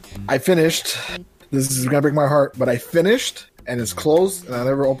 I finished. This is gonna break my heart, but I finished and it's closed, and I'll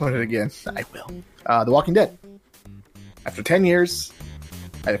never open it again. I will. The Walking Dead. After 10 years.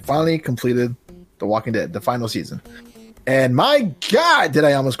 I finally completed The Walking Dead, the final season. And my God, did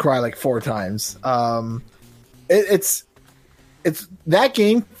I almost cry like 4 times. It's that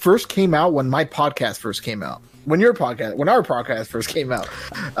game first came out when my podcast first came out. When our podcast first came out.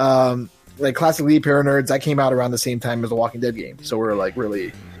 Like Classic League Para Nerds, that came out around the same time as The Walking Dead game. So we're like,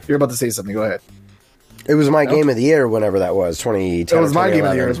 really, you're about to say something. Go ahead. It was my game of the year whenever that was, 2010. It was my game of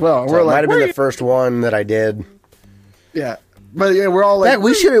the year as well. So it might have been the first one that I did. Yeah. But yeah, we're all like,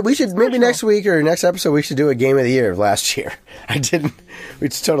 we should maybe next week or next episode we should do a game of the year of last year. We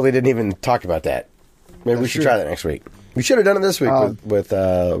just totally didn't even talk about that. Maybe we should try that next week. We should have done it this week with we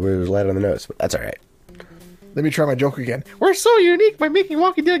were light on the notes, but that's all right. Let me try my joke again. We're so unique by making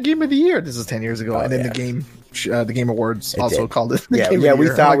Walking Dead Game of the Year. This is 10 years ago, and then the Game Awards also called it. Game of the Year. We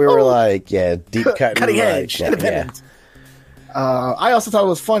thought we were deep cutting edge, independent. I also thought it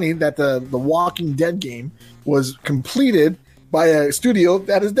was funny that the Walking Dead game was completed by a studio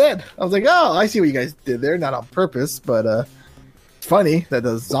that is dead. I was like, oh, I see what you guys did there. Not on purpose, but it's funny that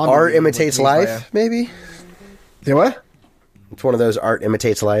the zombie art imitates life, maybe? Say what? It's one of those art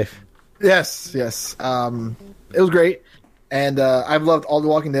imitates life. Yes. It was great. And I've loved all the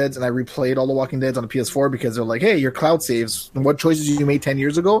Walking Deads, and I replayed all the Walking Deads on the PS4 because they're like, hey, your cloud saves and what choices you made 10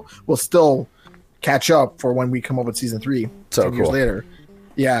 years ago will still catch up for when we come up with Season 3 10 years later.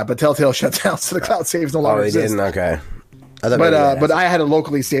 Yeah, but Telltale shut down, so the cloud saves no longer exist. Didn't? Okay. But I had it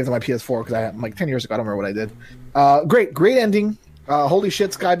locally saved on my PS4 because I'm like 10 years ago. I don't remember what I did. Great ending. Holy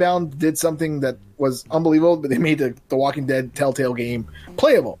shit, Skybound did something that was unbelievable, but they made the Walking Dead Telltale game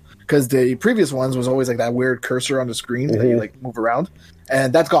playable because the previous ones was always like that weird cursor on the screen that you like move around,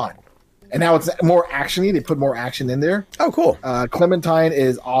 and that's gone. And now it's more actiony. They put more action in there. Oh, cool. Clementine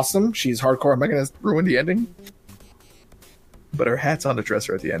is awesome. She's hardcore. I'm not going to ruin the ending, but her hat's on the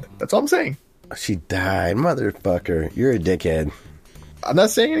dresser at the end. That's all I'm saying. She died, motherfucker. You're a dickhead. I'm not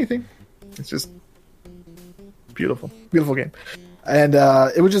saying anything. It's just beautiful game. And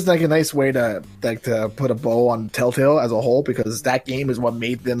it was just like a nice way to put a bow on Telltale as a whole, because that game is what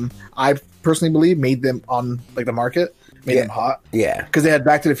made them, I personally believe, made them on like the market, made them hot. Yeah, because they had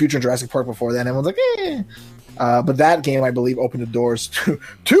Back to the Future and Jurassic Park before then. Everyone's like, eh. But that game, I believe, opened the doors to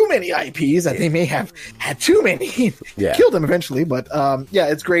too many IPs that they may have had too many. Killed them eventually, but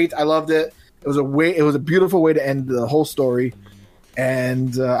it's great. I loved it. It was a beautiful way to end the whole story,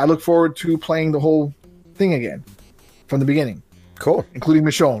 and I look forward to playing the whole thing again from the beginning. Cool, including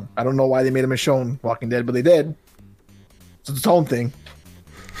Michonne. I don't know why they made a Michonne Walking Dead, but they did. So it's its own thing.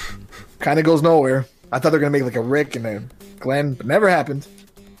 Kind of goes nowhere. I thought they were gonna make like a Rick and a Glenn, but never happened.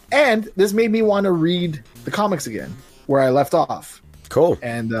 And this made me want to read the comics again, where I left off. Cool.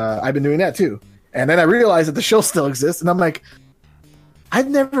 And I've been doing that too. And then I realized that the show still exists, and I'm like, I've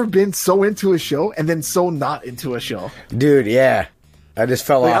never been so into a show and then so not into a show. Dude, yeah. I just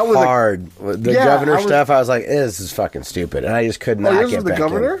fell Like, I off was like- hard. The Yeah, governor I was- stuff, I was like, this is fucking stupid. And I just could not yours get was the back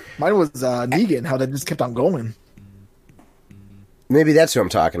governor? in. Mine was Negan, how that just kept on going. Maybe that's who I'm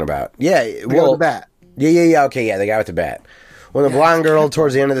talking about. Yeah, The guy with well, the bat. yeah. Okay, yeah, the guy with the bat. When the blonde girl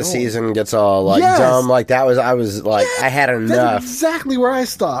towards the end of the season gets all like Yes. dumb, like that was, I was like, I had That's enough. exactly where I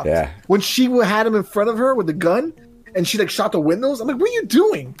stopped. Yeah. When she had him in front of her with the gun, and she like shot the windows. I'm like, what are you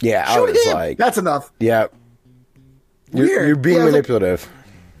doing? Yeah, I Shoot was him. like- That's enough. Yeah, Weird. you're being Yeah, I was like- manipulative.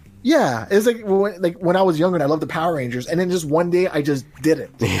 Yeah, it's like when I was younger and I loved the Power Rangers, and then just one day I just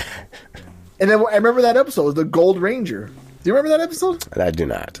didn't. And then I remember that episode, the Gold Ranger. Do you remember that episode? I do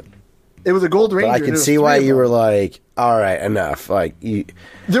not. It was a Gold Ranger. But I and can there was see three why of you them. were like, all right, enough. Like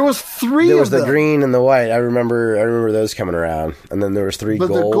There was three. there was of the them. green and the white. I remember those coming around, and then there was three But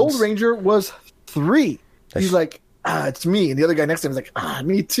golds. the Gold Ranger was three. He's like, it's me. And the other guy next to him is like,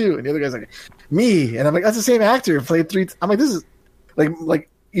 me too. And the other guy's like, me. And I'm like, that's the same actor. Played three. I'm like, this is like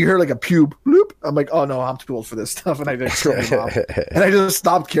you hear like a pube bloop. I'm like, oh no, I'm too old for this stuff. And I just turned him off. And I just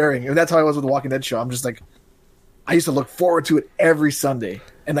stopped caring. And that's how I was with the Walking Dead show. I'm just like, I used to look forward to it every Sunday.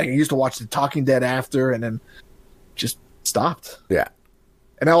 And like, I used to watch the Talking Dead after, and then just stopped. Yeah,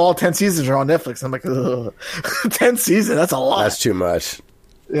 And now all 10 seasons are on Netflix. I'm like, ugh. 10 seasons, that's a lot. that's too much.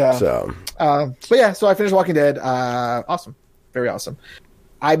 Yeah. So But yeah, so I finished Walking Dead. Awesome. Very awesome.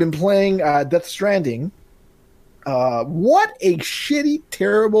 I've been playing Death Stranding. What a shitty,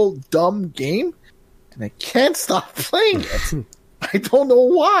 terrible, dumb game. And I can't stop playing it. I don't know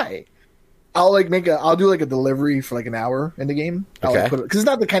why. I'll do like a delivery for like an hour in the game. Okay. Because it's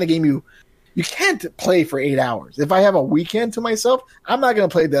not the kind of game you can't play for 8 hours. If I have a weekend to myself, I'm not going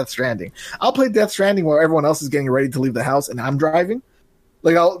to play Death Stranding. I'll play Death Stranding while everyone else is getting ready to leave the house and I'm driving.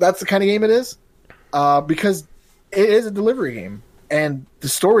 That's the kind of game it is. Because it is a delivery game. And the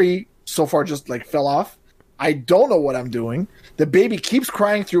story so far just like fell off. I don't know what I'm doing. The baby keeps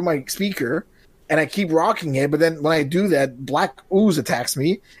crying through my speaker, and I keep rocking it. But then when I do that, black ooze attacks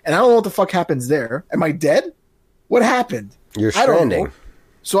me, and I don't know what the fuck happens there. Am I dead? What happened? you're I don't stranding. know.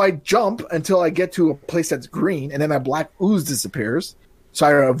 So I jump until I get to a place that's green, and then my black ooze disappears. So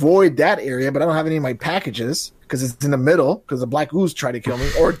I avoid that area, but I don't have any of my packages because it's in the middle because the black ooze tried to kill me,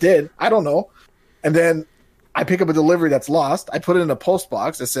 or it did. I don't know. And then I pick up a delivery that's lost. I put it in a post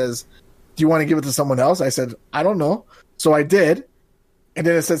box that says, do you want to give it to someone else? I said, I don't know. So I did. And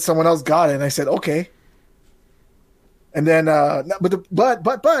then it said someone else got it. And I said, okay. And then, but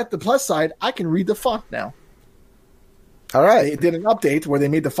the plus side, I can read the font now. All right. They did an update where they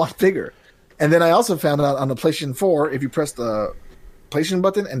made the font bigger. And then I also found out on the PlayStation 4, if you press the PlayStation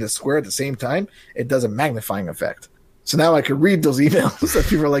button and the square at the same time, it does a magnifying effect. So now I can read those emails that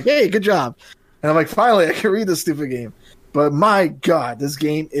people are like, hey, good job. And I'm like, finally, I can read this stupid game. But my God, this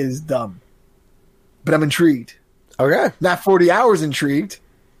game is dumb. But I'm intrigued. Okay. Not 40 hours intrigued.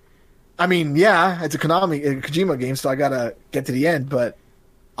 I mean, yeah, it's a Kojima game, so I gotta get to the end, but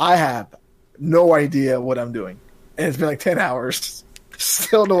I have no idea what I'm doing. And it's been like 10 hours.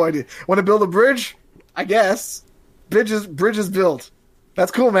 Still no idea. Want to build a bridge? I guess. Bridge is built.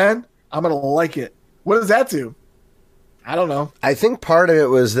 That's cool, man. I'm gonna like it. What does that do? I don't know. I think part of it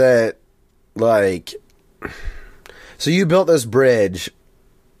was that, like, so you built this bridge,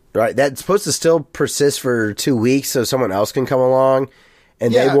 right? That's supposed to still persist for 2 weeks so someone else can come along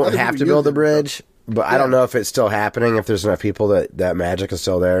and Yeah, they won't other have people to build use the it, bridge. But I don't know if it's still happening, if there's enough people that magic is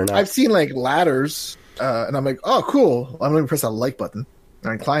still there or not. I've seen like ladders, and I'm like, oh, cool. I'm gonna press that like button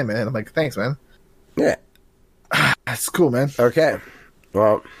and I climb it, and I'm like, thanks, man. Yeah. That's cool, man. Okay.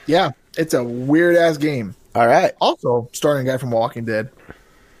 Well, Yeah, it's a weird ass game. all right. Also, starring a guy from Walking Dead.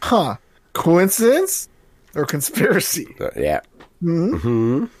 Huh. Coincidence or conspiracy? Yeah.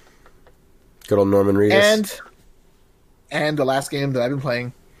 Mm-hmm. Good old Norman Reedus. And the last game that I've been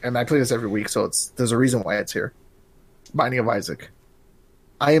playing, and I play this every week, so there's a reason why it's here. Binding of Isaac.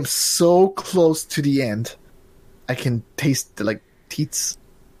 I am so close to the end. I can taste the teats.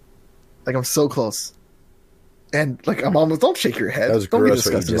 Like I'm so close. And like I'm almost. Don't shake your head. That was Don't gross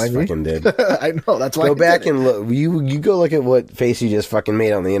be what you disgusting just like me. fucking did. I know. That's why Go I back did it. and look. You go look at what face you just fucking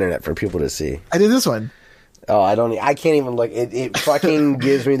made on the internet for people to see. I did this one. Oh, I can't even look. It fucking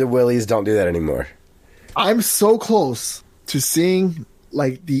gives me the willies. Don't do that anymore. I'm so close to seeing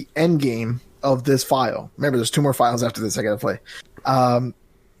like the end game of this file. Remember, there's 2 more files after this I gotta play.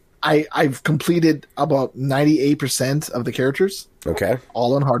 I've completed about 98% of the characters, Okay.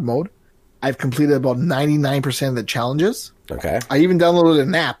 all in hard mode. I've completed about 99% of the challenges. Okay. I even downloaded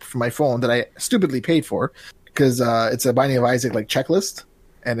an app for my phone that I stupidly paid for because it's a Binding of Isaac like checklist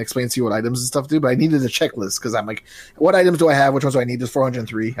and explains to you what items and stuff do. But I needed a checklist because I'm like, what items do I have? Which ones do I need? There's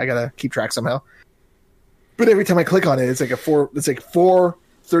 403. I gotta keep track somehow. But every time I click on it, it's like four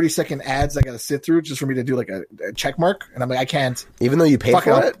 30-second ads I got to sit through just for me to do like a check mark, and I'm like, I can't. Even though you paid Fuck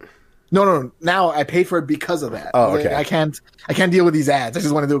for it. it? No. Now I paid for it because of that. Oh, okay. I can't deal with these ads. I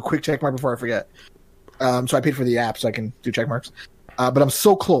just want to do a quick check mark before I forget. So I paid for the app so I can do check marks. But I'm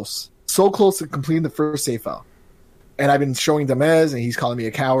so close to completing the first save file. And I've been showing Demez, and he's calling me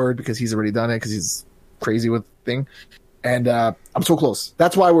a coward because he's already done it because he's crazy with thing. And I'm so close.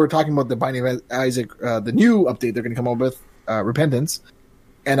 That's why we're talking about the Binding of Isaac, the new update they're going to come up with, Repentance.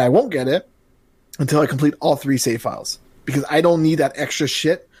 And I won't get it until I complete all 3 save files because I don't need that extra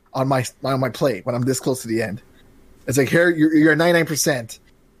shit on my plate when I'm this close to the end. It's like, here, you're at 99%.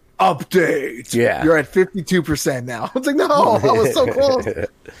 Update. Yeah. You're at 52% now. It's like, no, I was so close.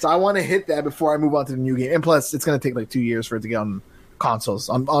 So I want to hit that before I move on to the new game. And plus, it's going to take like 2 years for it to get on consoles.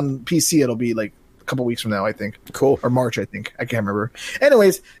 On PC, it'll be like a couple weeks from now, I think. Cool. Or March, I think. I can't remember.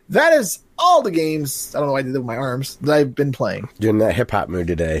 Anyways, that is all the games, I don't know why I did it with my arms, that I've been playing. You're in that hip-hop mood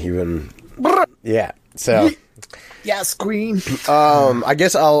today. Yeah. So... Yes, Queen. I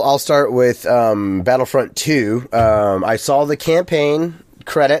guess I'll start with Battlefront 2. I saw the campaign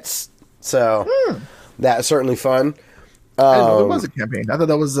credits, so that's certainly fun. I didn't know there was a campaign. I thought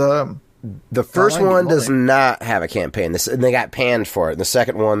that was the first one does not have a campaign. And they got panned for it. The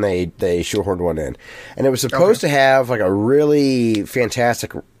second one, they shoehorned one in, and it was supposed to have like a really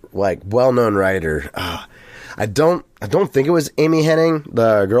fantastic, like well-known writer. I don't think it was Amy Hennig,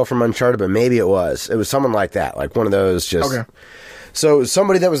 the girl from Uncharted, but maybe it was. It was someone like that, like one of those just. Okay. So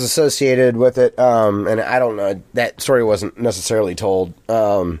somebody that was associated with it, and I don't know, that story wasn't necessarily told.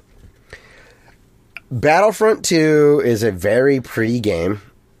 Battlefront 2 is a very pretty game.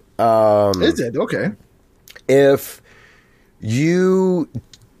 Is it? Okay. If you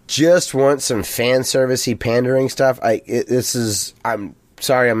just want some fan servicey pandering stuff, I'm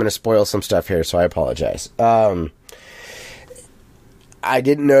sorry, I'm going to spoil some stuff here, so I apologize. I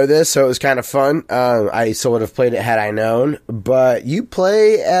didn't know this, so it was kind of fun. I still would have played it had I known, but you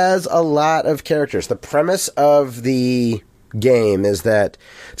play as a lot of characters. The premise of the game is that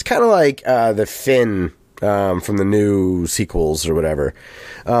it's kind of like the Finn from the new sequels or whatever.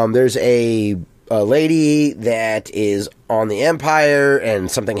 There's a lady that is on the Empire,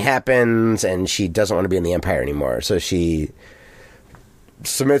 and something happens, and she doesn't want to be in the Empire anymore, so she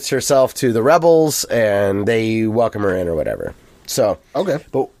submits herself to the rebels, and they welcome her in or whatever. So okay,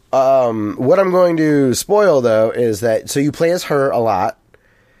 but what I'm going to spoil though is that so you play as her a lot,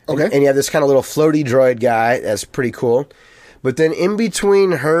 okay, and you have this kind of little floaty droid guy that's pretty cool. But then in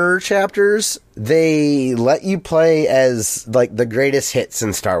between her chapters, they let you play as like the greatest hits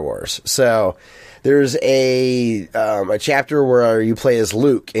in Star Wars. So there's a chapter where you play as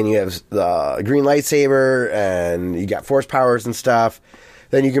Luke, and you have the green lightsaber, and you got force powers and stuff.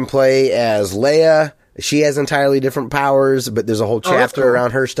 Then you can play as Leia. She has entirely different powers, but there's a whole chapter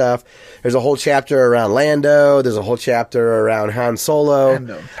around her stuff. There's a whole chapter around Lando. There's a whole chapter around Han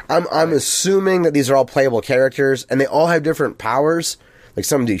Solo. I'm assuming that these are all playable characters, and they all have different powers. Like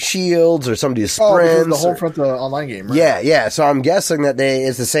some do shields, or some do sprints. This is the whole front of the online game, right? Yeah. So I'm guessing that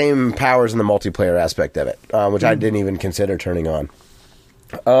it's the same powers in the multiplayer aspect of it, which I didn't even consider turning on.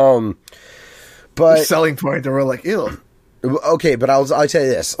 But the selling point, they were like, ew. Okay, but I'll tell you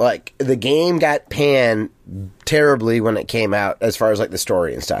this: like the game got panned terribly when it came out, as far as like the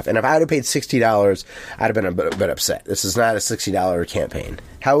story and stuff. And if I had paid $60, I'd have been a bit upset. This is not a $60 campaign.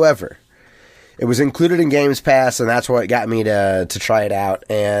 However, it was included in Games Pass, and that's what got me to try it out.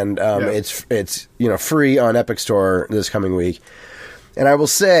 And it's free on Epic Store this coming week. And I will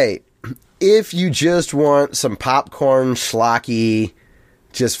say, if you just want some popcorn schlocky,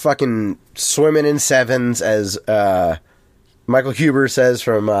 just fucking swimming in sevens, as Michael Huber says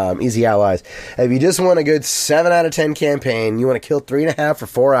from Easy Allies, if you just want a good 7 out of 10 campaign, you want to kill 3.5 or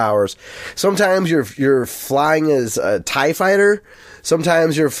 4 hours. Sometimes you're flying as a TIE fighter.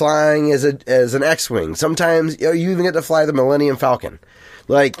 Sometimes you're flying as an X-wing. Sometimes you even get to fly the Millennium Falcon.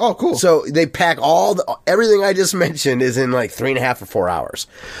 Like, oh, cool! So they pack everything I just mentioned is in like 3.5 or 4 hours.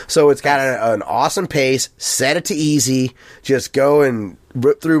 So it's got an awesome pace. Set it to easy. Just go and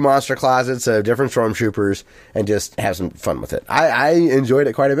rip through monster closets of different stormtroopers and just have some fun with it. I enjoyed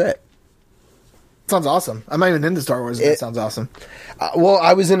it quite a bit. Sounds awesome. I'm not even into Star Wars. It sounds awesome. Well,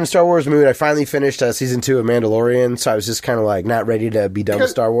 I was in a Star Wars mood. I finally finished season 2 of Mandalorian, so I was just kind of like not ready to be done with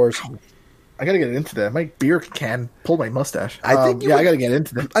Star Wars. I gotta get into that. My beer can pull my mustache. I gotta get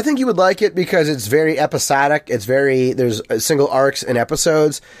into that. I think you would like it because it's very episodic. There's single arcs and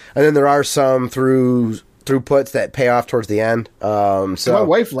episodes, and then there are some through throughputs that pay off towards the end. My So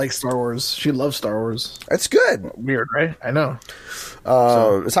wife likes Star Wars. She loves Star Wars. it's good. Weird, right? I know.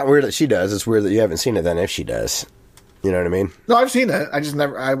 It's not weird that she does. It's weird that you haven't seen it then if she does. You know what I mean? No, I've seen it. I just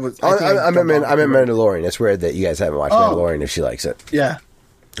never. I was. I meant jumped off. Mandalorian. It's weird that you guys haven't watched Mandalorian if she likes it. Yeah.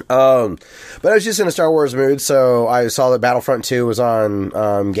 But I was just in a Star Wars mood, so I saw that Battlefront 2 was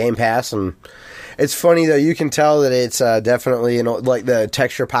on Game Pass, and it's funny though. You can tell that it's definitely like the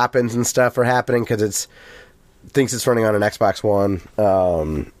texture pop-ins and stuff are happening because thinks it's running on an Xbox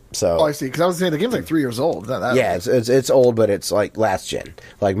One. So I see. Because I was saying the game's like 3 years old. yeah, it's old, but it's like last gen,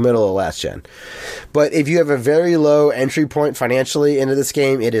 like middle of last gen. But if you have a very low entry point financially into this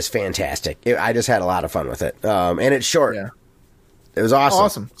game, it is fantastic. I just had a lot of fun with it, and it's short. Yeah. It was awesome.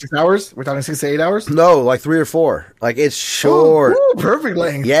 Awesome. 6 hours? We're talking 6 to 8 hours? No, like 3 or 4. Like it's short. Oh, perfect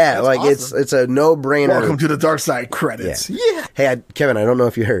length. Yeah, That's like awesome. it's a no brainer. Welcome to the dark side credits. Yeah. Hey, Kevin, I don't know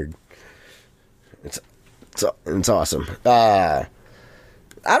if you heard. It's awesome. I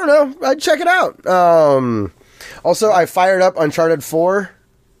don't know. I'd check it out. Also, I fired up Uncharted 4.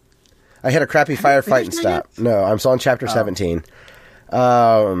 I had a crappy firefight and stopped. No, I'm still on Chapter 17.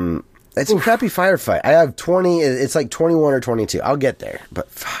 It's a crappy firefight. I have 20. It's like 21 or 22. I'll get there, but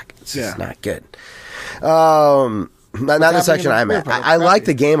fuck, it's just not good. Not the section I'm at. I like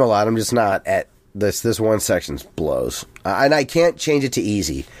the game a lot. I'm just not at this one section blows, and I can't change it to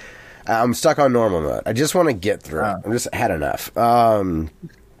easy. I'm stuck on normal mode. I just want to get through it. I'm just had enough.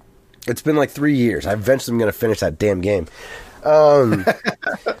 It's been like 3 years. I eventually am going to finish that damn game.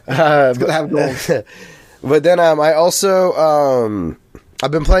 It's gonna have goals. But then I also I've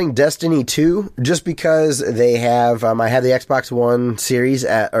been playing Destiny 2 just because they have I have the Xbox One Series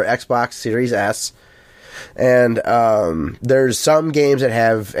or Xbox Series S, and there's some games that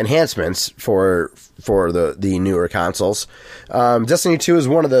have enhancements for the newer consoles. Destiny 2 is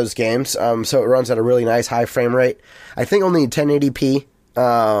one of those games, so it runs at a really nice high frame rate. I think only 1080p,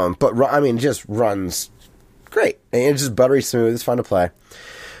 but I mean, it just runs great. It's just buttery smooth. It's fun to play.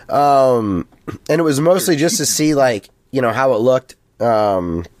 And it was mostly just to see how it looked.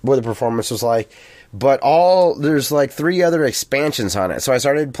 What the performance was like, but there's like 3 other expansions on it. So I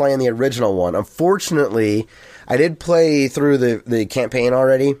started playing the original one. Unfortunately, I did play through the campaign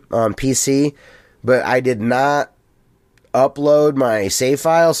already on PC, but I did not upload my save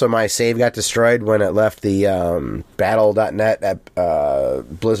file, so my save got destroyed when it left the battle.net at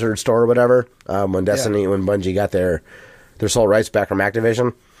Blizzard store or whatever, when Bungie got their sole rights back from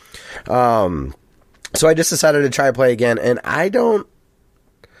Activision. So I just decided to try to play again, and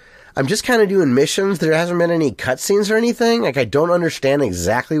I'm just kind of doing missions. There hasn't been any cutscenes or anything. Like, I don't understand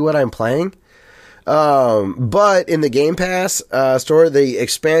exactly what I'm playing. But in the Game Pass store, the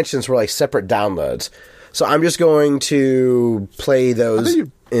expansions were like separate downloads. So I'm just going to play those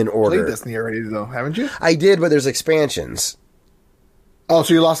in order. Played Destiny already, though, haven't you? I did, but there's expansions. Oh,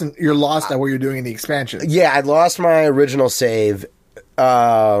 so you're lost at what you're doing in the expansion. Yeah, I lost my original save,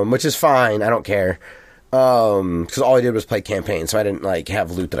 which is fine. I don't care. Because all I did was play campaign, so I didn't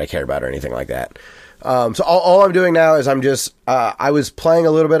have loot that I cared about or anything like that. So all I'm doing now is I'm just I was playing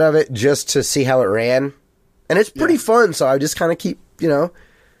a little bit of it just to see how it ran, and it's pretty fun. So I just kind of keep I'll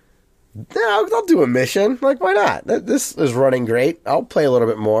do a mission. Like, why not? This is running great. I'll play a little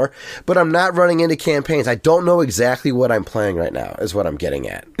bit more, but I'm not running into campaigns. I don't know exactly what I'm playing right now. Is what I'm getting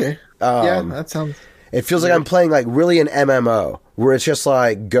at. Okay. Yeah, that sounds. It feels like I'm playing really an MMO, where it's just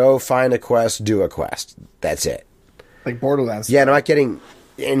like, go find a quest, do a quest. That's it. Like Borderlands. Yeah, I'm not getting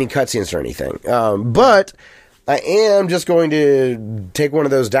any cutscenes or anything. But I am just going to take one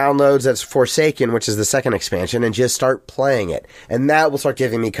of those downloads that's Forsaken, which is the second expansion, and just start playing it. And that will start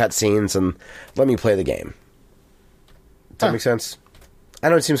giving me cutscenes and let me play the game. Does that make sense? I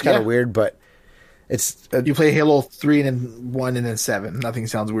know it seems kind of weird, but it's... you play Halo 3 and then 1 and then 7. Nothing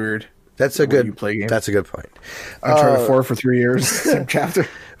sounds weird. That's a good point. Uncharted 4 for 3 years, same chapter.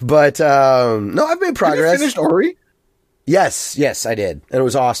 But no, I've made progress. You finished Ori? Yes, I did, and it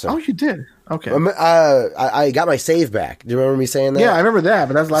was awesome. Oh, you did? Okay. I got my save back. Do you remember me saying that? Yeah, I remember that,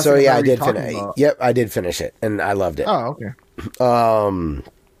 but that's the last so thing yeah, I I did finish. finish. Yep, I did finish it, and I loved it. Oh, okay.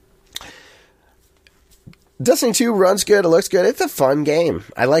 Destiny 2 runs good. It looks good. It's a fun game.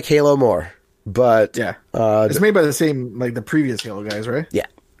 I like Halo more, but yeah, it's made by the same the previous Halo guys, right? Yeah.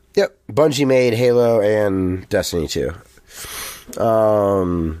 Yep, Bungie made Halo and Destiny 2.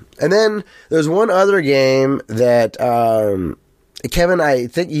 And then there's one other game that Kevin, I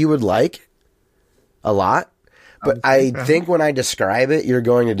think you would like a lot, but I think when I describe it, you're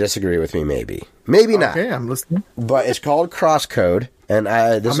going to disagree with me. Maybe not. Okay, I'm listening. But it's called Crosscode, and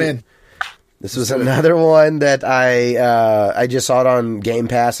I'm in. This was another one that I just saw it on Game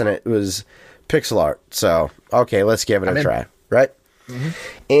Pass, and it was pixel art. So, okay, let's give it I'm a in. try, right?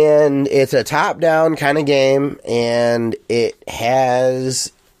 And it's a top-down kind of game, and it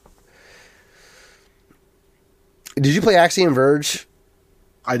has... Did you play Axiom Verge?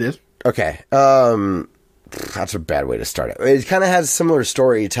 I did. Okay. That's a bad way to start it. It kind of has similar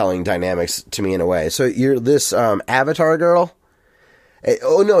storytelling dynamics to me in a way. So you're this avatar girl.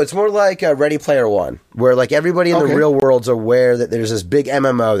 It's more like Ready Player One, where like everybody in the real world's aware that there's this big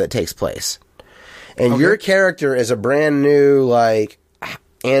MMO that takes place. And your character is a brand new, like,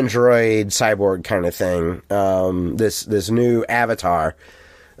 android cyborg kind of thing. This new avatar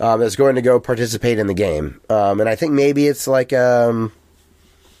that's going to go participate in the game. And I think maybe it's like a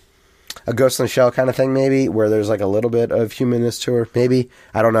Ghost in the Shell kind of thing, maybe, where there's like a little bit of humanness to her. Maybe.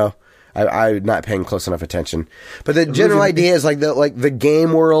 I don't know. I'm not paying close enough attention. But the general idea is like the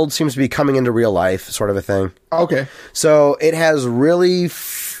game world seems to be coming into real life, sort of a thing. Okay. So it has really...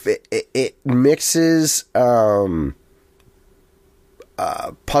 It mixes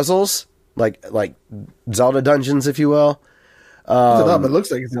puzzles, like Zelda dungeons, if you will. It looks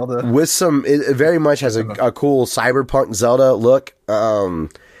like Zelda. With some... It very much has a cool cyberpunk Zelda look.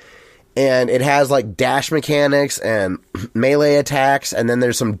 And it has like dash mechanics and melee attacks, and then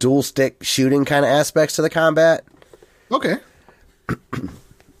there's some dual stick shooting kind of aspects to the combat. Okay.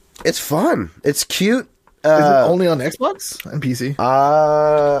 It's fun. It's cute. Is it only on Xbox and PC?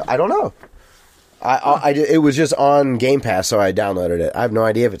 I don't know. It was just on Game Pass, so I downloaded it. I have no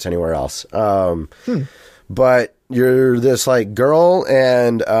idea if it's anywhere else. But you're this like girl,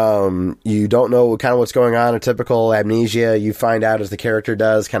 and you don't know kind of what's going on. A typical amnesia. You find out as the character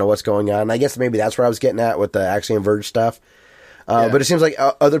does kind of what's going on. And I guess maybe that's where I was getting at with the Axiom Verge stuff. But it seems like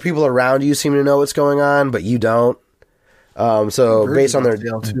other people around you seem to know what's going on, but you don't. So based on their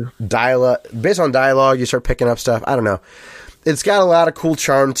dialogue, you start picking up stuff. I don't know. It's got a lot of cool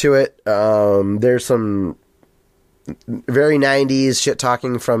charm to it. There's some very 90s shit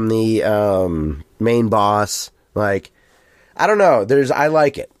talking from the main boss. Like, I don't know. I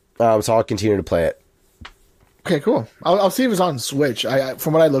like it. So I'll continue to play it. Okay, cool. I'll see if it's on Switch.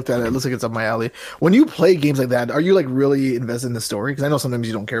 From what I looked at, it looks like it's up my alley. When you play games like that, are you like really invested in the story? Because I know sometimes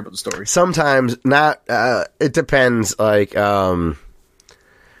you don't care about the story. Sometimes not. It depends. Like,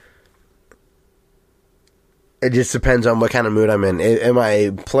 it just depends on what kind of mood I'm in. Am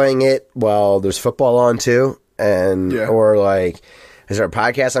I playing it while there's football on too, or like is there a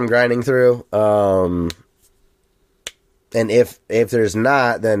podcast I'm grinding through? And if there's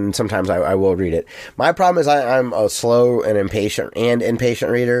not, then sometimes I will read it. My problem is I'm a slow and impatient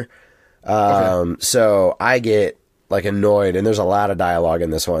reader. So I get like annoyed, and there's a lot of dialogue in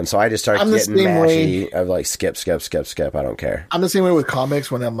this one. So I just start getting mashy of like skip. I don't care. I'm the same way with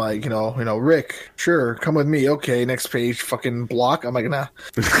comics when I'm like, Rick, sure, come with me. Okay, next page, fucking block. I'm like, nah.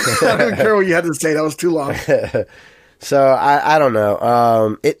 I don't care what you had to say. That was too long. So I don't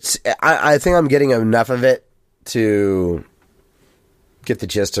know. I think I'm getting enough of it to get the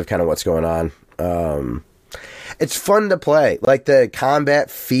gist of kind of what's going on. It's fun to play. Like, the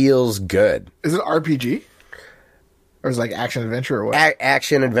combat feels good. Is it RPG? Or is it like action adventure or what?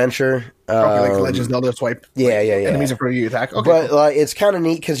 Action adventure. Okay, like Legend of Zelda swipe. Yeah. Enemies in front of you attack. Okay, but cool. like, it's kind of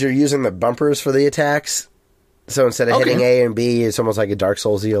neat because you're using the bumpers for the attacks. So instead of hitting A and B, it's almost like a Dark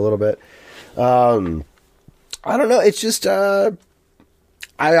Souls-y a little bit. I don't know. It's just...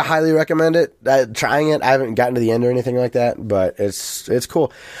 I highly recommend it. Trying it. I haven't gotten to the end or anything like that, but it's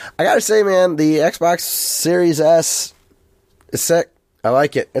cool. I gotta say, man, the Xbox Series S is sick. I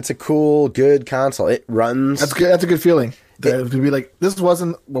like it. It's a cool, good console. It runs. That's good. That's a good feeling. To be like, this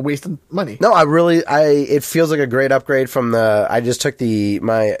wasn't a waste of money. No, it feels like a great upgrade from I just took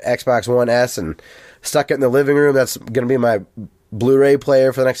my Xbox One S and stuck it in the living room. That's going to be my Blu-ray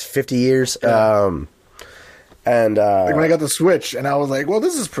player for the next 50 years. Yeah. And like when I got the Switch, and I was like, "Well,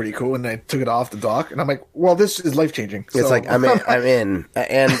 this is pretty cool," and I took it off the dock, and I'm like, "Well, this is life changing." It's like I'm in,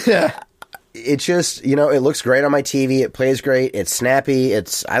 and it just it looks great on my TV. It plays great. It's snappy.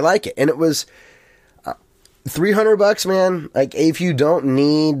 I like it, and it was $300, man. Like, if you don't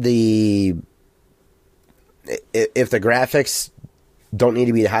need if the graphics don't need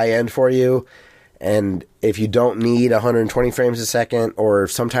to be high end for you. And if you don't need 120 frames a second, or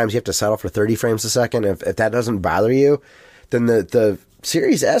sometimes you have to settle for 30 frames a second, if that doesn't bother you, then the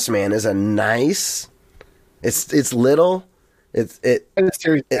Series S, man, is a nice. It's little.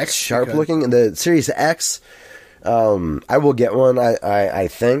 It's sharp looking. And the Series X, I will get one. I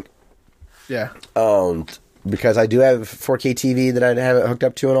think. Yeah. Because I do have 4K TV that I have it hooked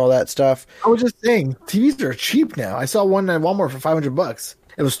up to and all that stuff. I was just saying, TVs are cheap now. I saw one at Walmart for $500.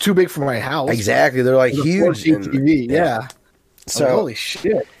 It was too big for my house. Exactly, they're like huge. TV, yeah. So holy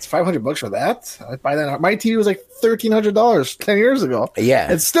shit, it's $500 for that. I'd buy that. My TV was like $1,300 10 years ago.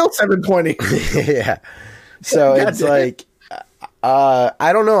 yeah, It's still 720. yeah. So God it's damn like,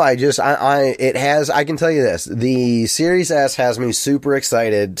 I don't know. I can tell you this. The Series S has me super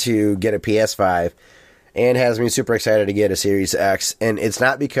excited to get a PS5 and has me super excited to get a Series X. And it's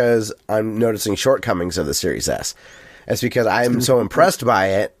not because I'm noticing shortcomings of the Series S. It's because I'm so impressed by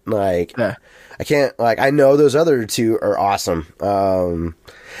it. Like, Yeah. I can't, like, I know those other two are awesome. And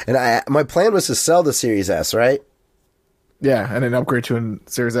my plan was to sell the Series S, right? Yeah, and then upgrade to a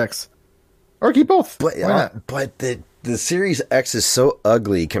Series X. Or keep both. But Why not? but the Series X is so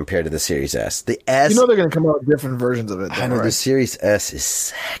ugly compared to the Series S. The S, You know they're going to come out with different versions of it. I know right? the Series S is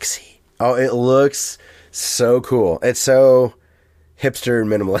sexy. Oh, it looks so cool. It's so hipster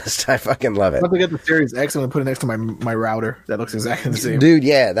and minimalist. I fucking love it, I'm going to get the Series X. I'm going to put it next to my router. That looks exactly the same. dude.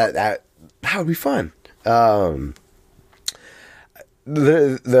 Yeah, that would be fun. The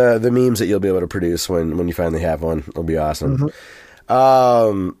memes that you'll be able to produce when you finally have one will be awesome.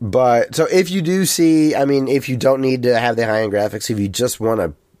 But so if you do see, I mean, if you don't need to have the high-end graphics, if you just want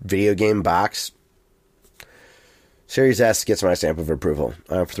a video game box, Series S gets my stamp of approval.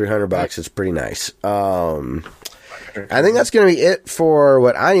 For $300, it's pretty nice. I think that's going to be it for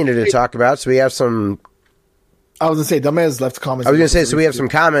what I needed to talk about. So we have some. I was going to say, Dumbass left comments. I was going to say, so we have some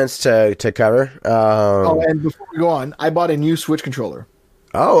comments to cover. And before we go on, I bought a new Switch controller.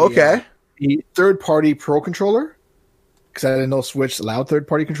 Oh, okay. A third-party Pro controller. Because I didn't know Switch allowed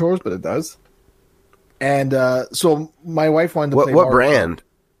third-party controllers, but it does. And so my wife wanted to play What Mario brand? Kart.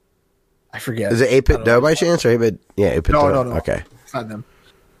 I forget. Is it 8-Bit Dough by chance? Or 8-Bit? Yeah, 8-Bit Dough. No. Okay. It's not them.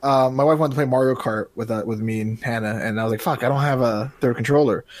 My wife wanted to play Mario Kart with me and Hannah, and I was like, fuck, I don't have a third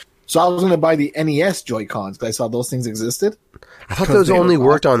controller. So I was going to buy the NES Joy-Cons because I saw those things existed. I thought those only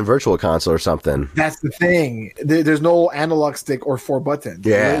worked on Virtual Console or something. That's the thing. There's no analog stick or 4 buttons.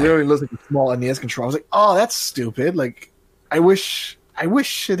 Yeah. It literally looks like a small NES controller. I was like, oh, that's stupid. Like, I wish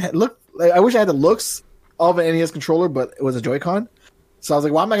it had looked. Like, I wish I had the looks of an NES controller, but it was a Joy-Con. So I was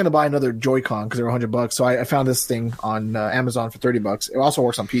like, why am I going to buy another Joy-Con because they were $100? So I found this thing on Amazon for $30. It also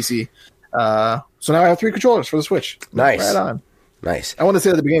works on PC. So now I have 3 controllers for the Switch. Nice. Right on. Nice. I wanted to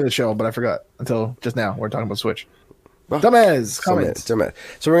say it at the beginning of the show, but I forgot until just now. We're talking about Switch. Dumbass comments. So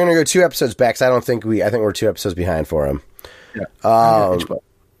we're going to go 2 episodes back. 'Cause I think we're 2 episodes behind for him. Yeah.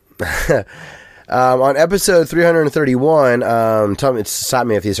 On episode 331, tell me, stop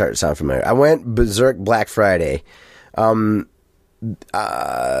me if these start to sound familiar. I went berserk Black Friday.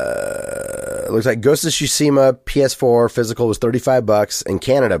 Looks like Ghost of Tsushima PS4 physical was $35 in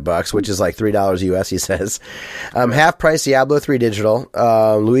Canada bucks, which is like $3 US, he says. Half price Diablo 3 digital.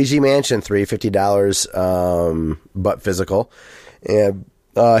 Luigi Mansion 3, $50, but physical. And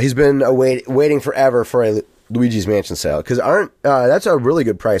he's been waiting forever for a Luigi's Mansion sale because that's a really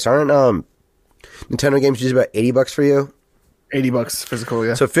good price. Aren't Nintendo games usually about $80 for you? $80 physical,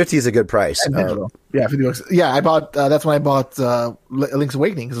 yeah. So 50 is a good price. Yeah, $50. Yeah, I bought. That's when I bought Link's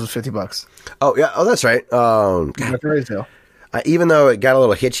Awakening because it was $50. Oh yeah, that's right. Very sale. Even though it got a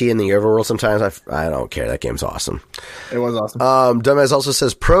little hitchy in the overworld sometimes, I don't care. That game's awesome. It was awesome. Dumbass also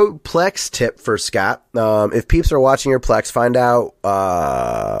says pro Plex tip for Scott. If peeps are watching your Plex, find out.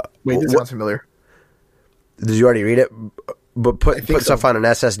 Wait, this sounds familiar. Did you already read it? But put so. stuff on an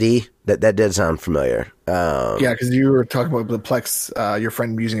SSD. That did sound familiar. Yeah, because you were talking about the Plex, your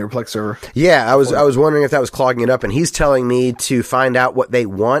friend using your Plex server. Yeah, I was wondering if that was clogging it up, and he's telling me to find out what they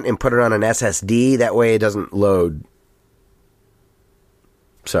want and put it on an SSD. That way, it doesn't load.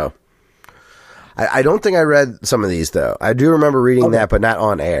 So, I don't think I read some of these though. I do remember reading that, but not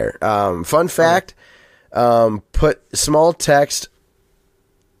on air. Fun fact: put small text.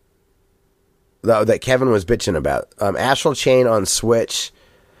 That Kevin was bitching about. Astral Chain on Switch,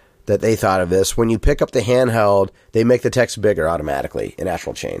 that they thought of this. When you pick up the handheld, they make the text bigger automatically in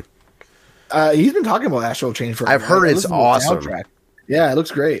Astral Chain. He's been talking about Astral Chain for. I've heard it's awesome. Yeah, it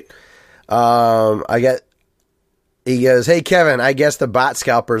looks great. He goes, "Hey Kevin, I guess the bot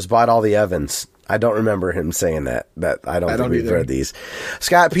scalpers bought all the ovens." I don't remember him saying that. I don't think we've read these.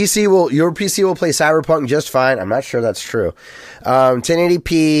 Scott, your PC will play Cyberpunk just fine. I'm not sure that's true.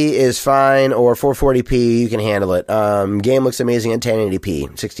 1080p is fine, or 440p, you can handle it. Game looks amazing at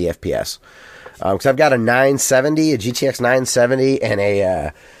 1080p, 60 FPS. Because I've got a 970, a GTX 970, and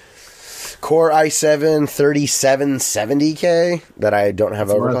a Core i7 3770K that I don't have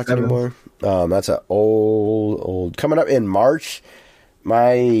overclocked anymore. That's an old. Coming up in March.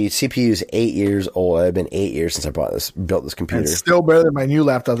 My CPU is 8 years old. It's been 8 years since I built this computer. It's still better than my new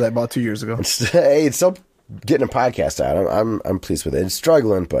laptop that I bought 2 years ago. It's still getting a podcast out. I'm pleased with it. It's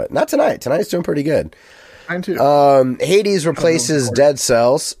struggling, but not tonight. Tonight's doing pretty good. Mine too. Hades replaces Dead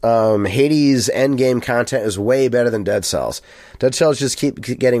Cells. Hades endgame content is way better than Dead Cells. Dead Cells just keep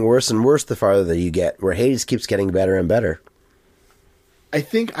getting worse and worse the farther that you get, where Hades keeps getting better and better. I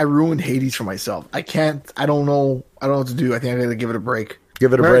think I ruined Hades for myself. I don't know what to do. I think I gotta give it a break.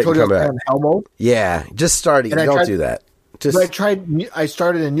 Give it a break and come back. Hell mode? Yeah, just start it. Don't do that. I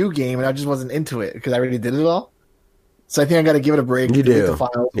started a new game and I just wasn't into it because I already did it all. So I think I got to give it a break. You do. Get the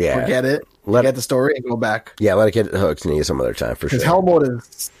file, forget it, get the story, and go back. Yeah, let it get hooked and you some other time for sure. Because Hell mode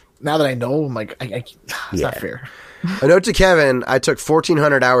is, now that I know, I'm like, it's not fair. A note to Kevin, I took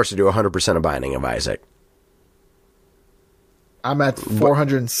 1,400 hours to do 100% of Binding of Isaac. I'm at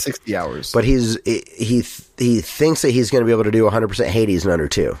 460 hours. But he thinks that he's going to be able to do 100% Hades in under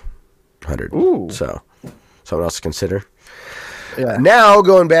 200. Ooh. So, something else to consider. Yeah. Now,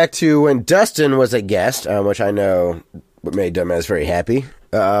 going back to when Dustin was a guest, which I know made Dumbass very happy.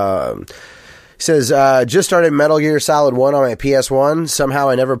 He says, just started Metal Gear Solid 1 on my PS1. Somehow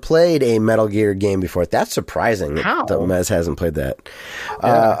I never played a Metal Gear game before. That's surprising. How? Dumbass hasn't played that.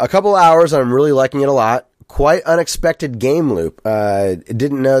 A couple hours, I'm really liking it a lot. Quite unexpected game loop.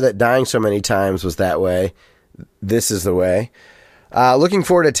 Didn't know that dying so many times was that way. This is the way. Looking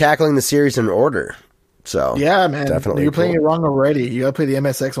forward to tackling the series in order. So yeah, man, definitely you're playing it wrong already. You gotta play the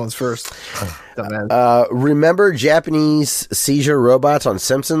MSX ones first. Remember Japanese seizure robots on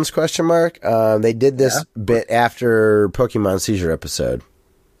Simpsons? ? They did this bit after Pokemon seizure episode.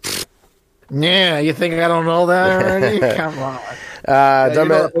 Yeah, you think I don't know that already? Come on. You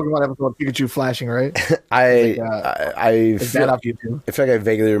know the Pokemon episode, Pikachu flashing, right? I feel like I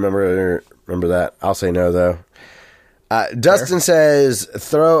vaguely remember that. I'll say no though. Dustin says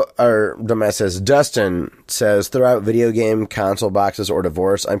Dustin says throw out video game console boxes or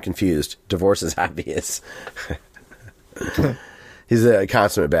divorce. I'm confused. Divorce is obvious. He's a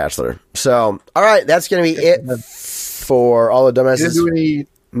consummate bachelor. So, all right, that's going to be it for all the dumbasses. You didn't do any...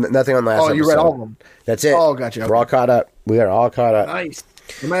 Nothing on the last episode. You read all of them. That's it. Oh, gotcha. We're all caught up. We are all caught up. Nice.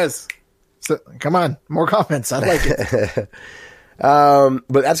 So, come on, more comments. I like it. But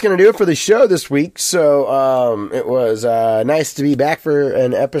that's going to do it for the show this week. So it was nice to be back for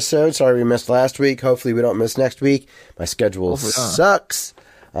an episode. Sorry we missed last week. Hopefully we don't miss next week. My schedule sucks.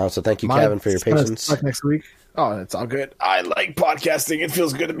 So thank you, Kevin, for your patience. Next week. Oh, it's all good. I like podcasting. It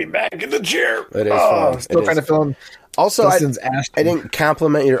feels good to be back in the chair. It is fun. Still trying to film. Also, I didn't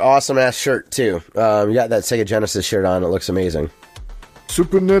compliment your awesome ass shirt too. You got that Sega Genesis shirt on. It looks amazing.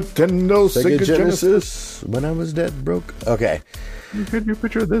 Super Nintendo Sega Genesis. When I was dead broke. Okay. Can you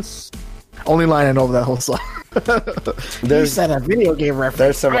picture this? Only line I know of that whole song. You said a video game reference.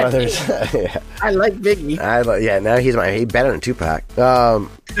 There's some others. Yeah. I like Biggie. Now he's better than Tupac.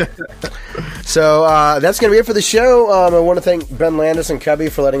 So that's going to be it for the show. I want to thank Ben Landis and Cubby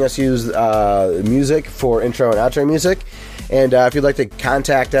for letting us use music for intro and outro music. And if you'd like to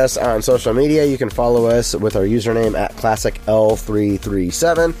contact us on social media, you can follow us with our username at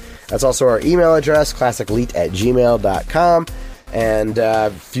ClassicL337. That's also our email address, classicleet@gmail.com. And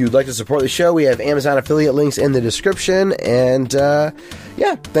if you'd like to support the show, we have Amazon affiliate links in the description. And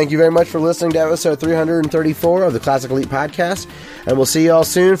thank you very much for listening to episode 334 of the Classic Elite Podcast. And we'll see you all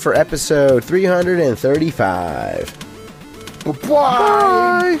soon for episode 335.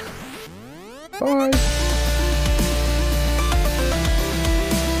 Bye. Bye.